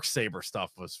 The Darksaber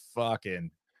stuff was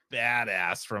fucking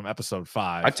badass from episode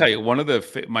 5. I tell you, one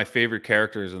of my favorite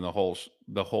characters in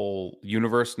the whole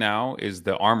universe now is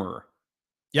the Armorer.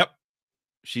 Yep,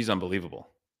 she's unbelievable.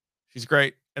 She's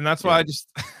great, and that's why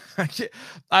I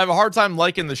have a hard time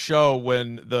liking the show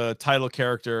when the title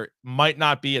character might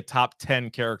not be a top 10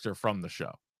 character from the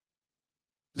show.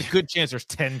 There's a good chance there's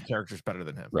 10 characters better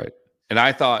than him. Right. And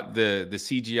I thought the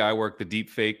CGI work, the deep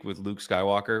fake with Luke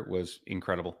Skywalker was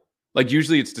incredible. Like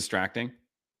usually it's distracting.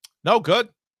 No, good.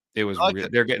 It was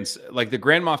they're getting like the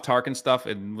Grand Moff Tarkin stuff,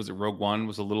 and was it Rogue One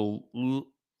was a little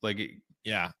like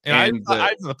yeah, and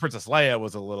the Princess Leia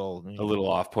was a little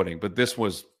off-putting, but this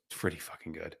was pretty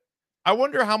fucking good. I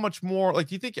wonder how much more like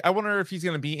do you think? I wonder if he's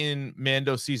going to be in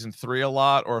Mando season 3 a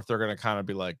lot, or if they're going to kind of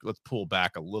be like, let's pull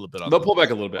back a little bit. They'll pull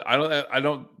back a little bit. I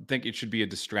don't think it should be a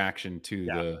distraction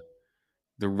to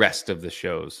the rest of the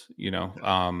shows, you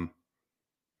know.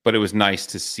 But it was nice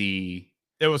to see.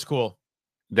 It was cool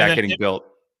that getting built.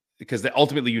 Because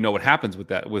ultimately, you know what happens with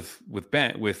that with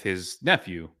Ben, with his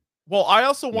nephew. Well, I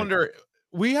also wonder.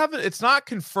 It's not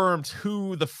confirmed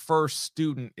who the first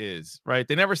student is, right?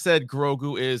 They never said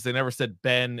Grogu is. They never said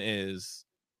Ben is.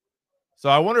 So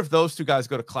I wonder if those two guys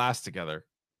go to class together.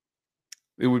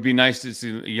 It would be nice to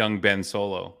see a young Ben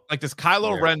Solo. Like, does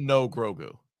Kylo Ren know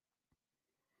Grogu?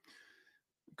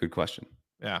 Good question.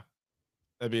 Yeah,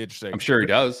 that'd be interesting. I'm sure he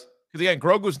does. Because again,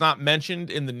 Grogu's not mentioned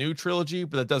in the new trilogy,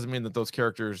 but that doesn't mean that those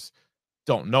characters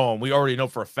don't know him. We already know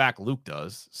for a fact Luke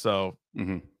does. So,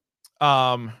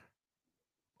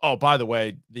 oh, by the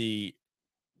way, the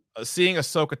seeing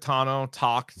Ahsoka Tano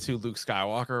talk to Luke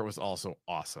Skywalker was also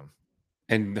awesome.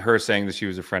 And her saying that she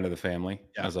was a friend of the family.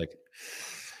 Yeah. I was like,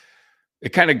 it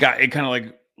kind of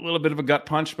like a little bit of a gut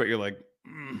punch, but you're like,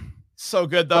 so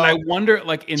good though. But I wonder,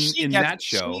 like in that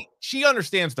show, she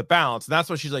understands the balance, and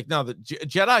that's what she's like. No, the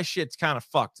Jedi shit's kind of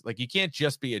fucked. Like you can't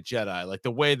just be a Jedi. Like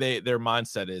the way their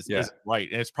mindset is right,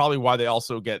 and it's probably why they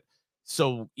also get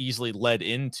so easily led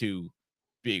into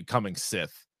becoming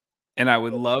Sith. And I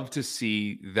would love to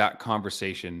see that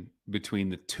conversation between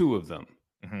the two of them,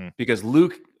 because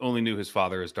Luke only knew his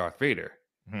father as Darth Vader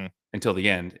until the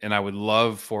end, and I would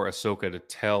love for Ahsoka to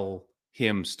tell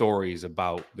him stories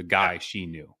about the guy she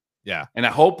knew. Yeah. And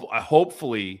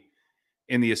hopefully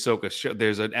in the Ahsoka show,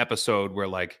 there's an episode where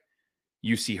like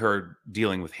you see her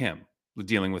dealing with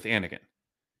Anakin.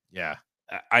 Yeah.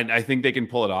 I think they can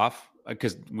pull it off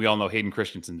because we all know Hayden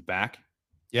Christensen's back.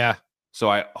 Yeah. So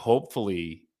I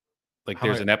hopefully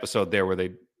there's an episode there where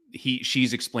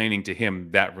she's explaining to him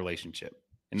that relationship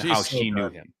and how she knew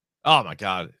him. Oh my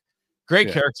God.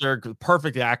 Great character,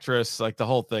 perfect actress. Like the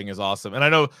whole thing is awesome. And I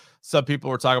know some people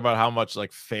were talking about how much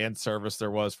like fan service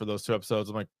there was for those 2 episodes.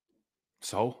 I'm like,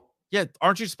 so yeah,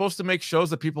 aren't you supposed to make shows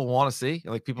that people want to see?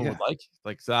 Like people would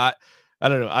like that. I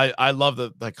don't know. I love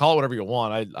call it whatever you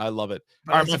want. I love it.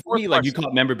 All right, for me, like you call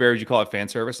it member berries, you call it fan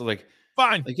service. So like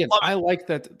fine. Again, I like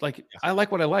that. Like I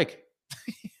like what I like.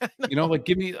 You know, like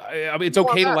give me. I mean, it's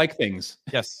okay to like things.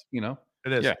 Yes, you know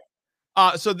it is. Yeah.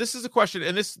 So this is a question,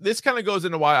 and this kind of goes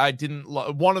into why I didn't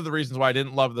one of the reasons why I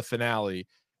didn't love the finale.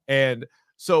 And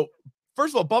so,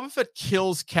 first of all, Boba Fett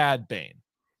kills Cad Bane,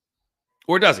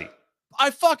 or does he?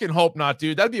 I fucking hope not,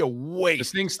 dude. That'd be a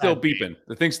waste. The thing's still beeping.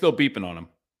 The thing's still beeping on him.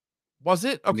 Was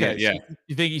it okay? Yeah. So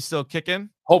you think he's still kicking?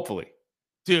 Hopefully,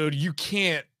 dude. You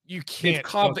can't. If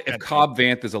Cobb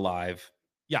Vanth is alive,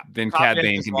 then Cad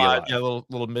Bane can be alive. Yeah,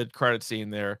 little mid credit scene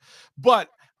there, but.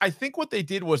 I think what they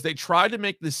did was they tried to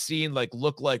make this scene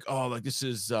look like, oh, like this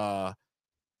is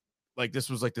this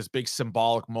was like this big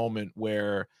symbolic moment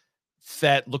where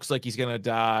Fett looks like he's gonna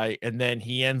die, and then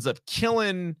he ends up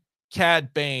killing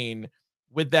Cad Bane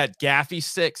with that gaffy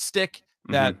stick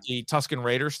that the Tusken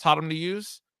Raiders taught him to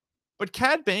use. But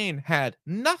Cad Bane had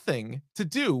nothing to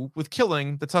do with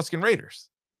killing the Tusken Raiders.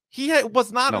 He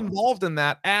was not involved in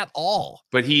that at all.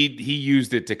 But he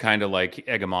used it to kind of like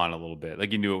egg him on a little bit.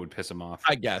 Like he knew it would piss him off.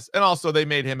 I guess. And also they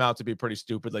made him out to be pretty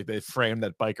stupid. Like they framed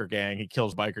that biker gang. He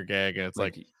kills biker gang. And it's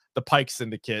like the Pike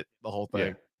Syndicate, the whole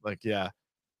thing. Yeah.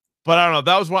 But I don't know.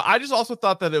 That was what I just also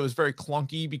thought that it was very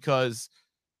clunky because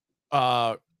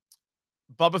Boba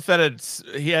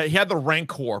Fett he had the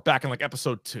Rancor back in like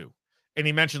episode 2. And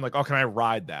he mentioned like, oh, can I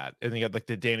ride that? And he had like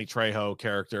the Danny Trejo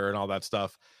character and all that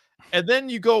stuff. And then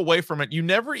you go away from it. You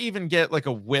never even get like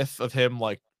a whiff of him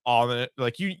like on it.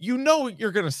 Like you know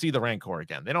you're gonna see the Rancor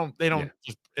again. They don't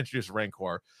just introduce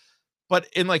Rancor. But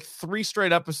in like 3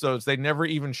 straight episodes, they never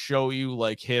even show you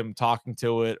like him talking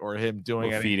to it or him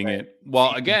doing anything. Feeding it.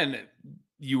 Well, again,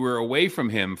 you were away from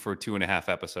him for 2.5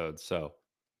 episodes. So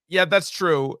yeah, that's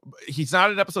true. He's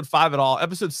not in episode 5 at all.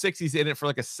 Episode 6, he's in it for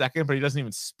like a second, but he doesn't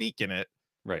even speak in it.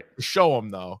 Right. Show him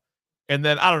though. And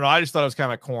then I don't know. I just thought it was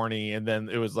kind of corny. And then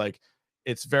it was like,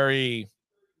 it's very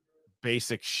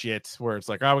basic shit where it's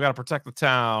like, oh, we got to protect the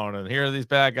town. And here are these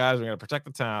bad guys. We got to protect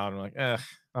the town. I'm like, I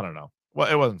don't know.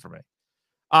 Well, it wasn't for me.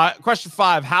 Question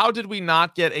 5. How did we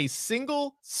not get a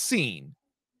single scene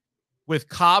with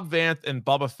Cobb Vanth and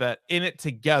Boba Fett in it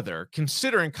together,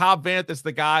 considering Cobb Vanth is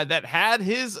the guy that had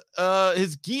his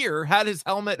gear, had his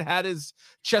helmet, had his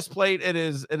chest plate, and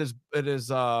his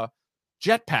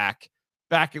jetpack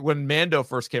back when Mando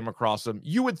first came across him?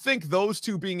 You would think those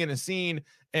two being in a scene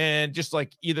and just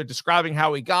like either describing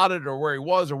how he got it or where he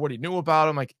was or what he knew about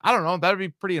him. Like, I don't know. That would be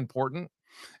pretty important.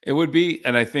 It would be.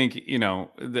 And I think,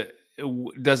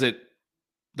 does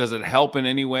it help in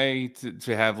any way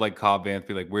to have like Cobb Vanth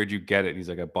be like, where'd you get it? And he's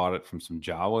like, I bought it from some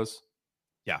Jawas.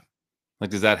 Yeah. Like,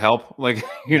 does that help? Like,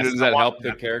 does that help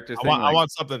the character thing? I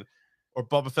want something, or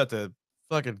Boba Fett to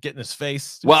fucking get in his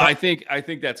face. Well, I think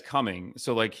that's coming.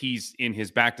 So like he's in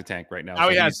his bacta tank right now.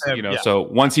 Oh, so so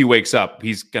once he wakes up,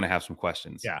 he's gonna have some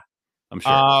questions. Yeah, I'm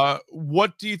sure.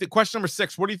 What do you think? Question number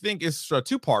 6. What do you think is a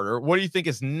 2-parter? What do you think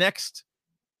is next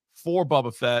for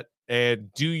Boba Fett?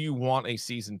 And do you want a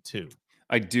season 2?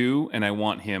 I do, and I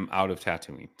want him out of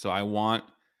Tatooine. So I want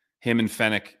him and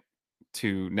Fennec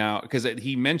to now, because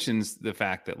he mentions the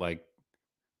fact that like,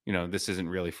 this isn't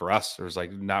really for us, or it's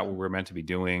like not what we're meant to be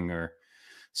doing, or.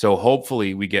 So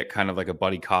hopefully we get kind of like a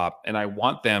buddy cop, and I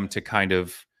want them to kind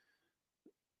of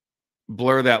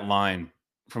blur that line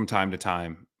from time to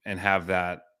time and have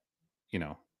that,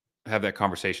 have that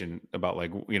conversation about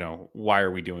like, why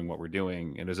are we doing what we're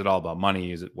doing? And is it all about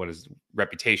money? What is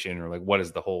reputation, or like, what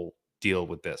is the whole deal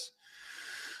with this?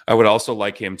 I would also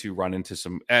like him to run into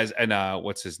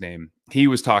what's his name? He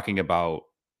was talking about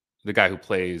the guy who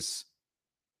plays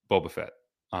Boba Fett.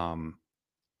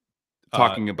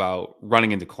 Talking about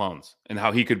running into clones and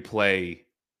how he could play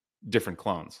different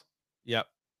clones. Yep.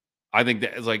 I think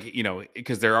that is like,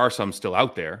 because there are some still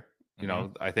out there,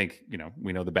 I think,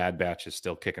 we know the Bad Batch is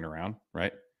still kicking around,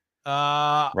 right?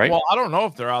 Right. Well, I don't know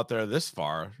if they're out there this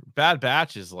far. Bad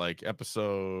Batch is like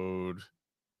episode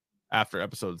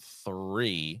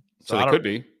 3. So they could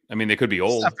be. I mean, they could be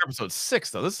old. After episode 6,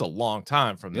 though. This is a long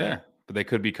time from there. Yeah, but they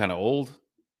could be kind of old.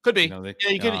 Could be. You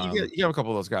have a couple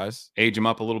of those guys. Age them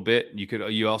up a little bit.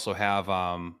 You also have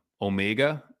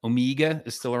Omega. Omega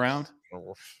is still around.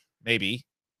 Maybe.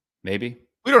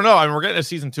 We don't know. I mean, we're getting a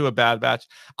season 2 of Bad Batch.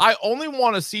 I only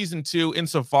want a season 2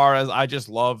 insofar as I just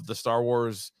love the Star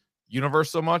Wars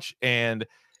universe so much, and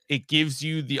it gives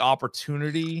you the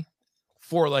opportunity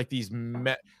for like these.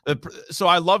 So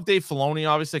I love Dave Filoni,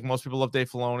 obviously, like most people love Dave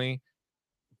Filoni,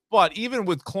 but even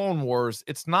with Clone Wars,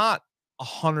 it's not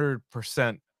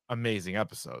 100% amazing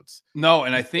episodes. No,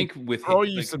 and I think with throw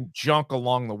you some junk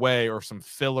along the way or some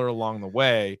filler along the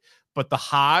way, but the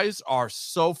highs are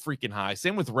so freaking high.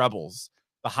 Same with Rebels.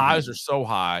 The highs are so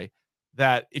high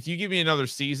that if you give me another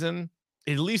season,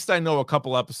 at least I know a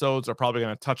couple episodes are probably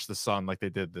going to touch the sun like they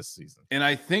did this season. And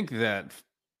I think that,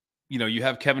 you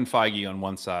have Kevin Feige on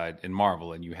one side in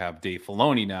Marvel, and you have Dave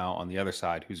Filoni now on the other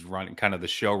side, who's running kind of the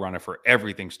showrunner for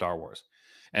everything Star Wars.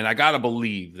 And I got to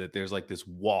believe that there's like this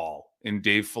wall in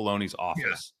Dave Filoni's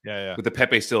office yeah. with the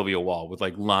Pepe Silvia wall with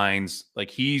like lines.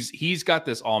 Like he's got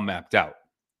this all mapped out.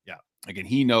 Yeah. Again,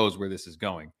 he knows where this is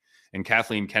going. And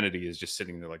Kathleen Kennedy is just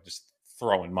sitting there, like just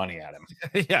throwing money at him.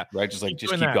 Yeah. Right. Just keep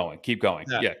going. Keep going.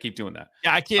 Yeah. Keep doing that.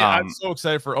 Yeah. I can't. I'm so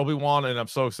excited for Obi-Wan, and I'm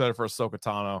so excited for Ahsoka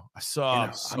Tano.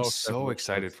 I'm so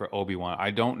excited for Obi-Wan.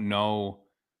 I don't know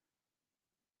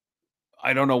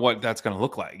what that's going to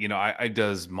look like.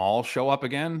 Does Maul show up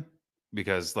again?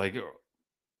 Because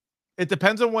it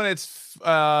depends on when it's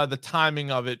the timing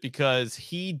of it, because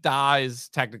he dies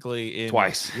technically in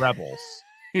twice Rebels.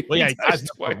 Well, yeah, he dies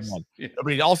twice. Yeah.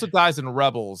 But he also dies in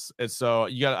Rebels, and so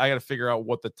I got to figure out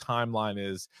what the timeline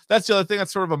is. That's the other thing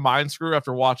that's sort of a mind screw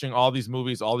after watching all these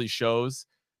movies, all these shows,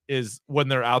 is when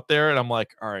they're out there, and I'm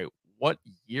like, all right, what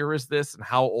year is this, and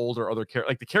how old are other characters?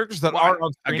 Like the characters that aren't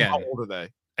on screen, how old are they?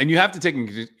 And you have to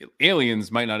take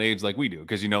aliens might not age like we do,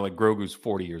 because like Grogu's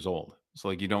 40 years old, so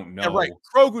like you don't know. Yeah, right,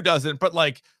 Grogu doesn't, but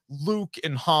like Luke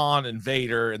and Han and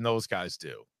Vader and those guys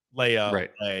do. Leia,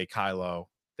 right? Kylo,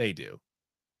 they do.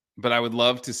 But I would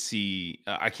love to see.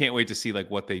 I can't wait to see like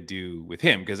what they do with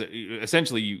him, because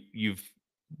essentially you've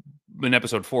in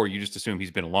episode 4 you just assume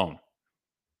he's been alone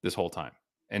this whole time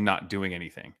and not doing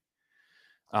anything.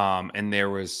 And there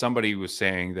was somebody who was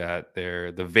saying that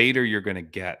the Vader you're going to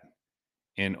get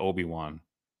in Obi-Wan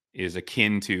is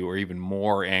akin to or even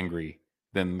more angry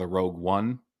than the Rogue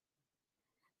One.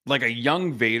 Like a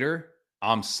young Vader,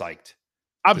 I'm psyched.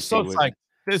 I'm so psyched.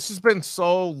 This has been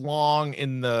so long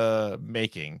in the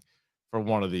making for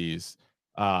one of these.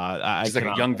 It's like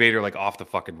a young Vader, like off the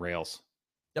fucking rails.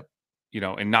 Yep.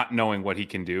 And not knowing what he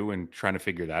can do and trying to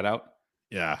figure that out.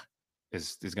 Yeah.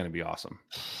 Is going to be awesome.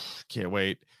 Can't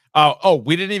wait. Oh,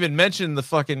 we didn't even mention the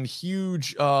fucking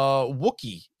huge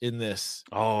Wookiee in this.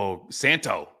 Oh,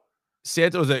 Santo.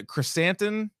 Santo, is it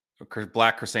Chrysanthemum?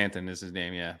 Black Chrysanthemum is his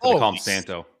name, yeah. They call him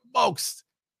Santo. Smokes.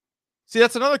 See,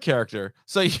 that's another character.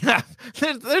 So yeah,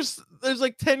 there's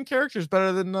like 10 characters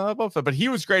better than Boba Fett, but he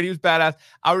was great. He was badass.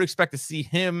 I would expect to see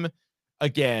him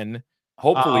again.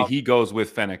 Hopefully he goes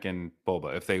with Fennec and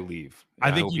Boba if they leave.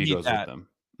 I think hope he goes with them.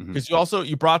 Because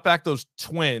you brought back those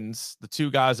twins, the two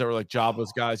guys that were like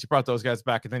Jabba's guys. You brought those guys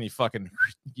back, and then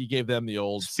you gave them the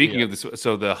old. Speaking of this,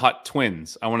 so the Hutt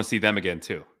twins, I want to see them again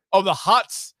too. Oh, the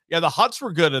Hutts. Yeah, the Hutts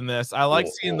were good in this. I like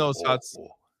seeing those Hutts.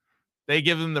 They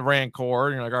give them the Rancor,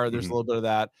 and you're like, all right, there's a little bit of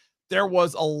that. There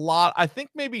was a lot, I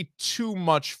think maybe too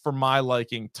much for my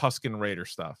liking, Tusken Raider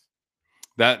stuff.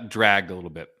 That dragged a little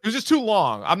bit. It was just too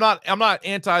long. I'm not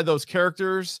anti those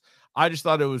characters. I just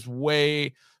thought it was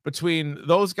way between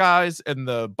those guys and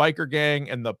the biker gang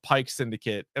and the Pike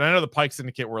Syndicate. And I know the Pike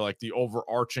Syndicate were like the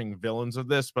overarching villains of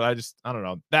this, but I don't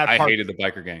know. I hated the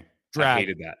biker gang. I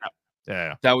hated that.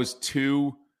 Yeah. That was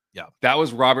too. Yeah. That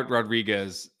was Robert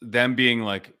Rodriguez, them being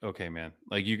like, okay, man,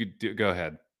 like you could go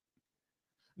ahead.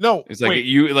 No, it's like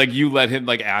you let him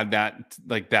like add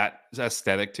that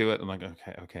aesthetic to it. I'm like,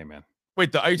 okay, man.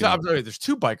 Wait, there's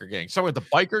two biker gangs. So with the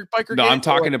biker no, gang? I'm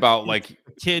talking about like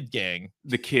the kid gang.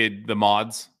 The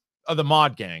mods. Oh, the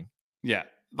mod gang. Yeah.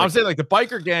 I'm saying like the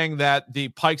biker gang that the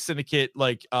Pike Syndicate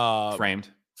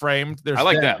framed. There's I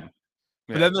like them.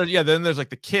 Yeah. But then there's like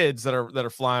the kids that are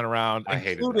flying around,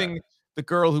 including the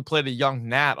girl who played a young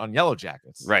Nat on Yellow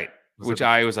Jackets. Right. Which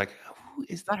I was like, who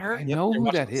is that her? I know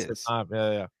who that is.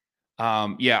 Yeah.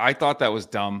 I thought that was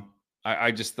dumb.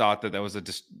 I just thought that was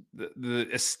the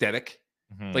aesthetic.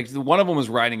 Mm-hmm. Like one of them was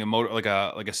riding a motor, like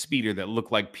a speeder that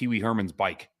looked like Pee Wee Herman's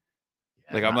bike.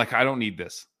 Yeah. Like I'm like, I don't need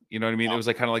this. You know what I mean? No. It was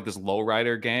like kind of like this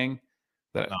lowrider gang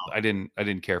that I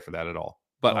didn't care for that at all.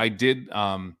 But I did.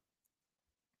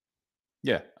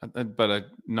 Yeah, but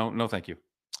no, thank you.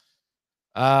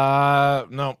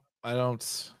 No, I don't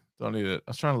need it. I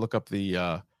was trying to look up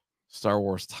the Star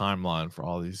Wars timeline for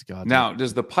all these goddamn. Now,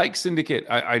 does the Pike Syndicate?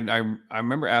 I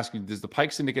remember asking, does the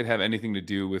Pike Syndicate have anything to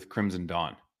do with Crimson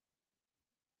Dawn?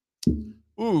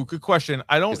 Ooh, good question.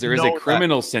 I don't Because there is know a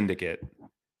criminal syndicate.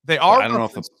 they are I don't know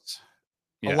if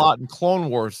a lot in Clone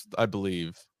Wars, I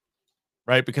believe.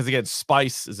 Right? Because again,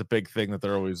 spice is a big thing that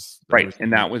they're always right.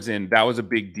 And that was a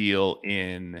big deal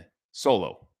in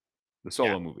Solo, the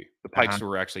Solo movie. The Pikes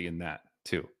were actually in that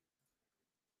too.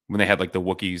 When they had like the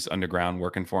Wookiees underground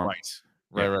working for them.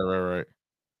 Right.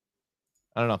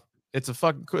 I don't know. It's a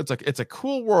fucking cool, it's a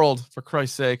cool world for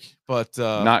Christ's sake, but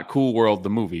not Cool World, the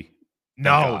movie.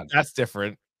 No, that's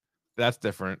different. That's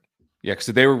different. Yeah, because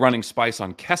they were running spice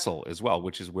on Kessel as well,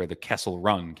 which is where the Kessel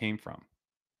Run came from.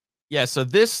 Yeah, so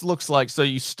this looks like, so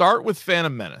you start with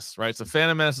Phantom Menace, right? So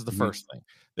Phantom Menace is the first thing.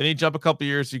 Then you jump a couple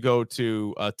years, you go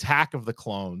to Attack of the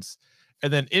Clones.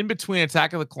 And then in between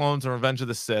Attack of the Clones and Revenge of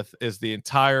the Sith is the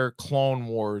entire Clone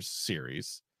Wars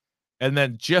series. And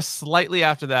then just slightly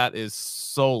after that is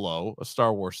Solo, a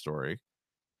Star Wars story.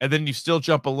 And then you still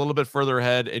jump a little bit further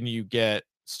ahead and you get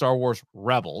Star Wars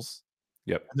Rebels.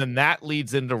 Yep. And then that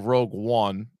leads into Rogue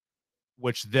One,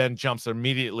 which then jumps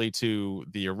immediately to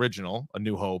the original, A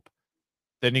New Hope.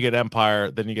 Then you get Empire,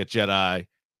 then you get Jedi,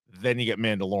 then you get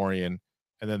Mandalorian,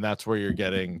 and then that's where you're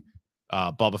getting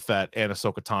Boba Fett and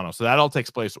Ahsoka Tano. So that all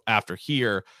takes place after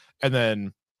here, and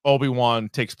then Obi-Wan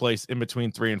takes place in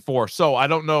between 3 and 4. So I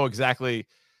don't know exactly.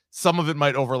 Some of it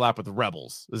might overlap with the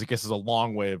Rebels, as I guess is a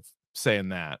long way of saying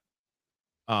that.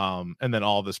 And then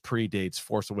all this predates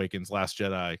Force Awakens, Last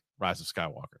Jedi, Rise of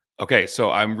Skywalker. Okay,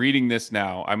 so I'm reading this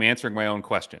now. I'm answering my own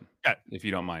question, if you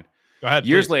don't mind. Go ahead.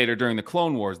 Years later, during the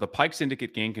Clone Wars, the Pike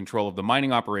Syndicate gained control of the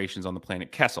mining operations on the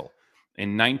planet Kessel.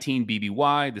 In 19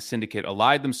 BBY, the Syndicate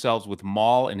allied themselves with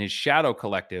Maul and his Shadow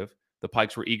Collective. The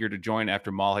Pikes were eager to join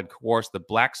after Maul had coerced the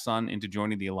Black Sun into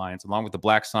joining the alliance. Along with the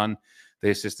Black Sun, they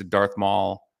assisted Darth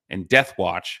Maul and Death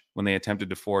Watch when they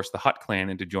attempted to force the Hutt clan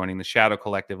into joining the Shadow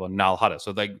Collective on Nal Hutta.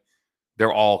 So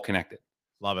they're all connected.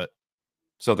 Love it.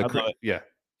 So yeah.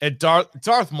 And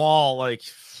Darth Maul, like,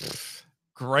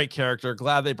 great character.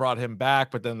 Glad they brought him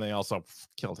back, but then they also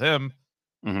killed him.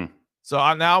 Mm-hmm. So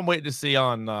I'm waiting to see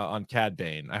on Cad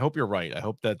Bane. I hope you're right. I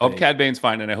hope that. I hope Cad Bane's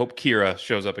fine, and I hope Kira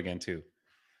shows up again too.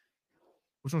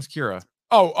 Which one's Kira?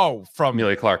 Oh, from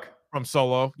Emilia Clarke from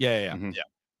Solo. Yeah.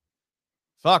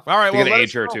 Fuck. All right. Well, Well,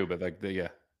 age her too, but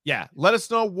yeah. Let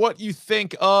us know what you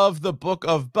think of the Book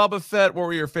of Boba Fett. What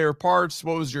were your favorite parts?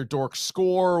 What was your dork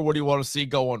score? What do you want to see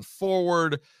going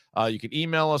forward? You can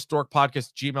email us,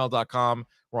 dorkpodcast@gmail.com.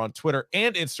 We're on Twitter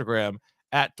and Instagram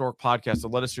at Dork Podcast. So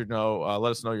let us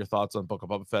know your thoughts on Book of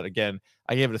Boba Fett. Again,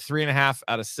 I gave it a 3.5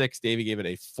 out of 6. Davey gave it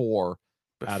a 4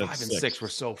 out of 6. 5 and 6 were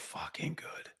so fucking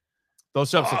good.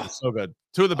 Those episodes are so good.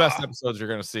 2 of the best episodes you're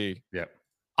gonna see. Yep.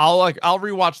 I'll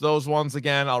rewatch those ones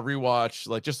again. I'll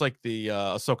rewatch just like the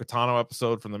Ahsoka Tano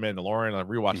episode from The Mandalorian. I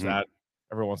rewatch that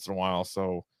every once in a while. So,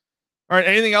 all right.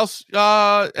 Anything else?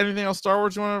 Anything else Star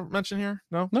Wars you want to mention here?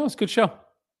 No, it's a good show.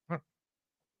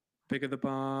 Pick of the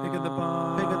bomb.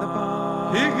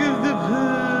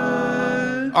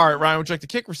 All right, Ryan, would you like to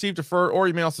kick, receive, defer, or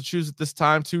you may also choose at this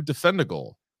time to defend a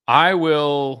goal? I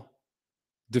will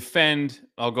defend.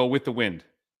 I'll go with the wind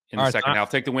in the second half. I'll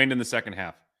take the wind in the second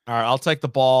half. All right, I'll take the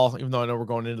ball, even though I know we're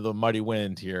going into the mighty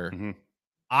wind here. Mm-hmm.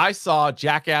 I saw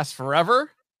Jackass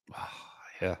Forever.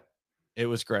 Yeah. It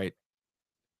was great.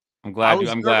 I'm glad.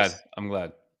 I'm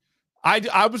glad.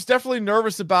 I was definitely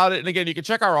nervous about it. And again, you can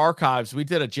check our archives. We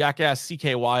did a Jackass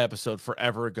CKY episode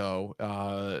forever ago.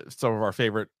 Some of our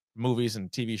favorite movies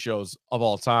and TV shows of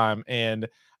all time. And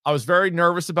I was very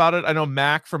nervous about it. I know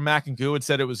Mac from Mac and Goo had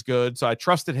said it was good, so I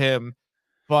trusted him.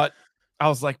 But I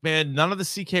was like, man, none of the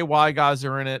CKY guys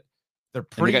are in it. They're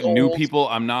pretty and they got new people.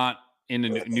 I'm not into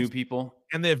new people.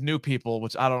 And they have new people,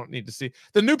 which I don't need to see.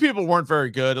 The new people weren't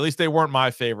very good. At least they weren't my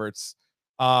favorites.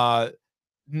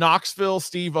 Knoxville,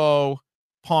 Steve-O,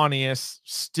 Pontius,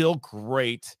 still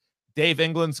great. Dave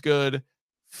England's good.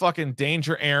 Fucking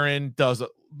Danger Aaron does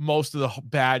most of the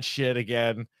bad shit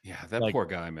again. Yeah, that poor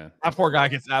guy, man. That poor guy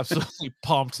gets absolutely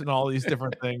pumped in all these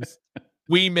different things.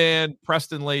 Wee Man,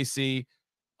 Preston Lacey,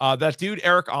 that dude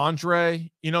Eric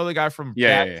Andre, you know the guy from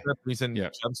Trip? He's in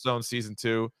Gemstone season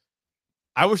 2.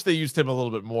 I wish they used him a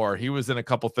little bit more. He was in a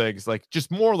couple things, like just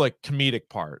more like comedic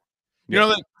part. You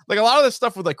know, like a lot of this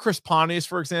stuff with like Chris Pontius,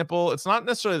 for example, it's not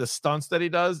necessarily the stunts that he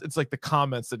does, it's like the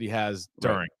comments that he has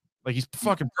during. Right. Like he's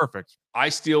fucking perfect. I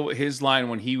steal his line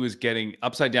when he was getting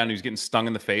upside down, he was getting stung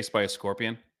in the face by a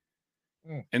scorpion.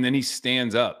 And then he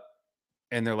stands up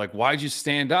and they're like, why'd you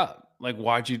stand up? Like,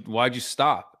 why'd you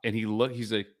stop? And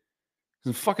he's like,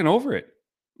 I'm fucking over it.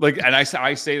 Like, and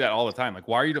I say that all the time. Like,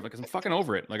 why are you doing? Because I'm fucking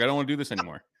over it. Like, I don't want to do this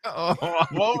anymore.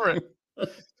 I'm over it.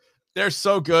 They're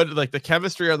so good. Like the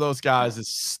chemistry of those guys is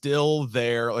still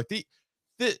there. Like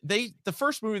the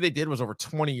first movie they did was over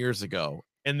 20 years ago,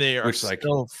 and they are Which,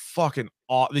 still fucking.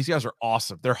 These guys are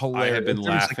awesome. They're hilarious. I have been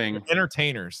They're just, laughing.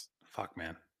 Entertainers. Fuck,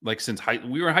 man. Like since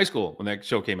we were in high school when that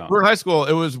show came out. We were in high school.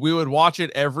 We would watch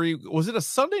it was it a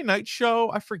Sunday night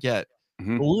show? I forget.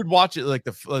 Mhm. But we would watch it like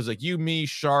it was like you, me,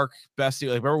 Shark, Bestie.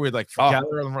 Like remember we'd like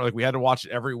gather like we had to watch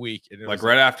it every week. And it like was,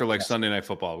 right after like Sunday Night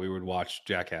Football, we would watch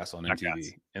Jackass on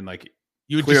MTV and like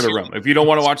you would clear the room. If you don't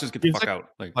want to watch this, get the fuck out.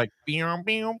 Like beow,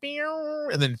 beow, beow,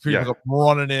 and then people go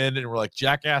running in and we're like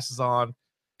Jackass is on.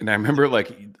 And I remember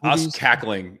like us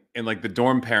cackling and like the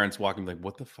dorm parents walking like,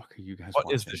 what the fuck are you guys What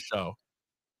watching? is this show?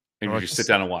 And you just sit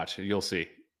down and watch it. You'll see.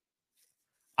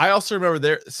 I also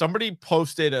remember somebody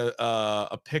posted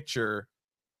a picture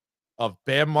of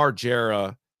Bam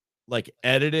Margera like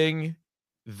editing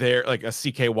their like a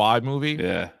CKY movie.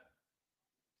 Yeah.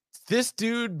 This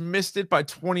dude missed it by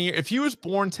 20 years. If he was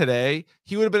born today,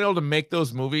 he would have been able to make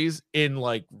those movies in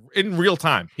real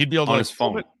time. He'd be able to on his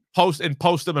phone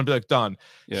post them and be like done.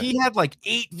 Yeah. He had like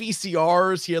 8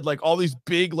 VCRs. He had like all these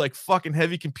big like fucking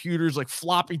heavy computers, like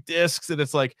floppy disks, and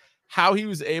it's like how he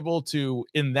was able to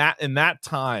in that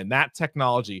time, that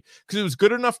technology, because it was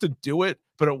good enough to do it,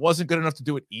 but it wasn't good enough to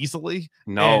do it easily.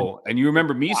 No, and you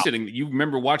remember me you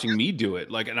remember watching me do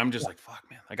it, like, and I'm just like, fuck,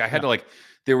 man. Like I had to like,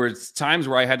 there were times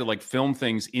where I had to like film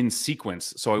things in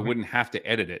sequence so I wouldn't have to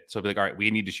edit it. So I'd be like, all right, we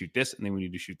need to shoot this, and then we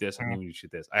need to shoot this, and then we need to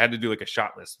shoot this. I had to do like a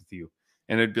shot list with you,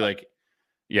 and it'd be like,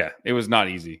 yeah, it was not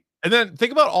easy. And then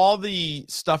think about all the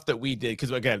stuff that we did, because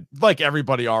again, like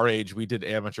everybody our age, we did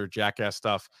amateur Jackass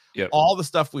stuff. Yeah, all the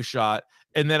stuff we shot.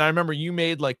 And then I remember you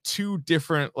made like 2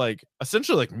 different, like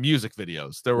essentially like music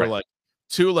videos. There were like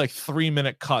 2 like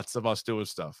 3-minute cuts of us doing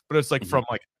stuff, but it's like from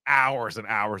like hours and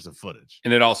hours of footage.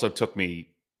 And it also took me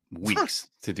weeks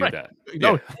to do that.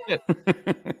 No,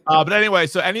 but anyway,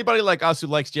 so anybody like us who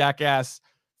likes Jackass,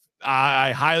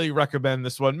 I highly recommend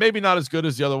this one. Maybe not as good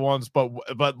as the other ones,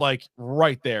 but like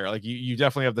right there, like you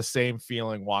definitely have the same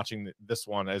feeling watching this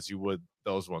one as you would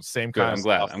those ones. Same kind of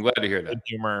stuff. I'm glad to hear that.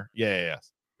 Humor. Yeah. It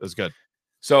was good.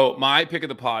 So my pick of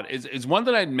the pod is one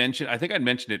that I'd mentioned. I think I'd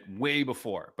mentioned it way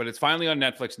before, but it's finally on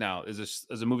Netflix now. Is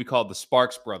a movie called The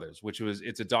Sparks Brothers,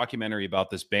 it's a documentary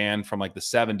about this band from like the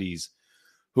 70s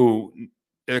who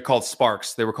they're called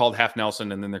Sparks. They were called Half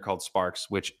Nelson, and then they're called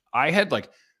Sparks, which I had like,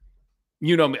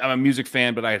 you know, I'm a music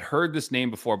fan, but I had heard this name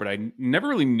before, but I never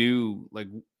really knew like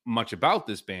much about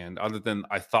this band other than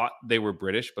I thought they were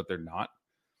British, but they're not.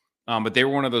 But they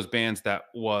were one of those bands that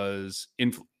was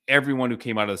everyone who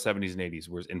came out of the 70s and 80s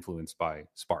was influenced by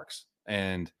Sparks.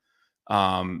 And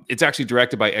it's actually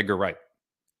directed by Edgar Wright.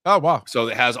 Oh, wow. So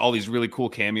it has all these really cool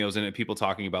cameos in it. People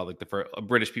talking about like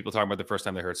British people talking about the first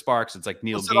time they heard Sparks. It's like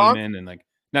Neil Gaiman and like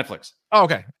Netflix. Oh,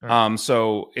 okay. Right.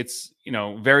 So it's, you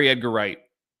know, very Edgar Wright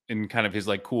in kind of his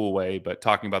like cool way, but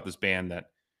talking about this band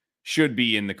that should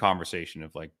be in the conversation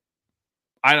of like,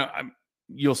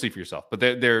 you'll see for yourself, but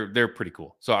they're pretty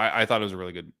cool. So I thought it was a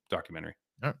really good documentary.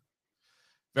 Right.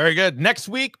 Very good. Next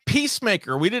week,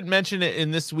 Peacemaker. We didn't mention it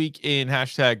in this week in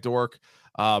 #Dork,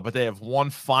 but they have one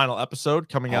final episode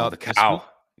coming out. The cow.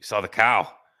 You saw the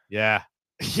cow. Yeah.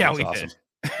 Yeah, we awesome. did.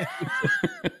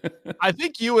 I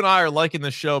think you and I are liking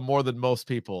the show more than most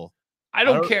people. I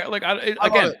don't care. Like, I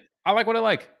like what I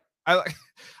like. I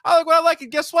like what I like,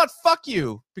 and guess what? Fuck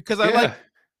you, because I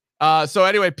like. So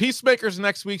anyway, Peacemaker's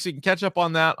next week, so you can catch up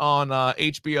on that on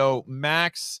HBO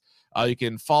Max. You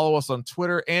can follow us on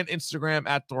Twitter and Instagram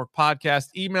at Dork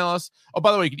Podcast. Email us. Oh,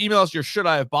 by the way, you can email us your Should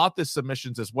I Have Bought This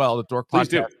submissions as well, to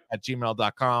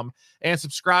dorkpodcast@gmail.com. And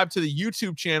subscribe to the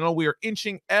YouTube channel. We are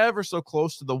inching ever so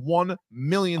close to the 1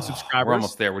 million subscribers. We're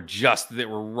almost there.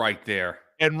 We're right there.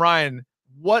 And Ryan,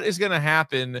 what is going to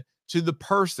happen to the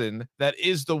person that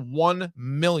is the 1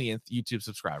 millionth YouTube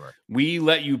subscriber? We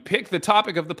let you pick the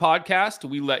topic of the podcast.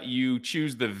 We let you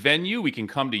choose the venue. We can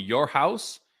come to your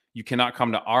house. You cannot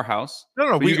come to our house.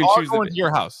 No, we are going to your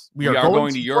house. We are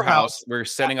going to your house. We're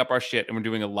setting up our shit, and we're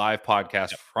doing a live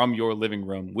podcast from your living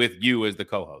room with you as the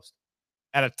co-host.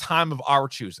 At a time of our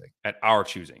choosing. At our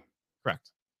choosing.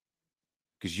 Correct.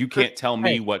 Because you can't tell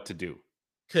me what to do.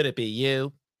 Could it be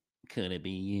you? Could it be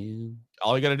you?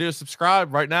 All you got to do is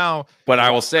subscribe right now. But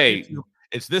I will say,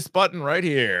 it's this button right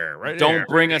here. Don't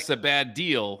bring us a bad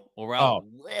deal or else.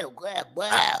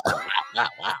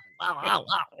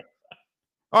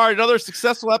 All right, another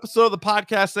successful episode of the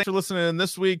podcast. Thanks for listening in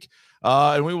this week.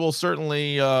 And we will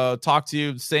certainly talk to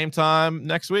you the same time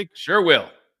next week. Sure will.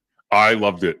 I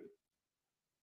loved it.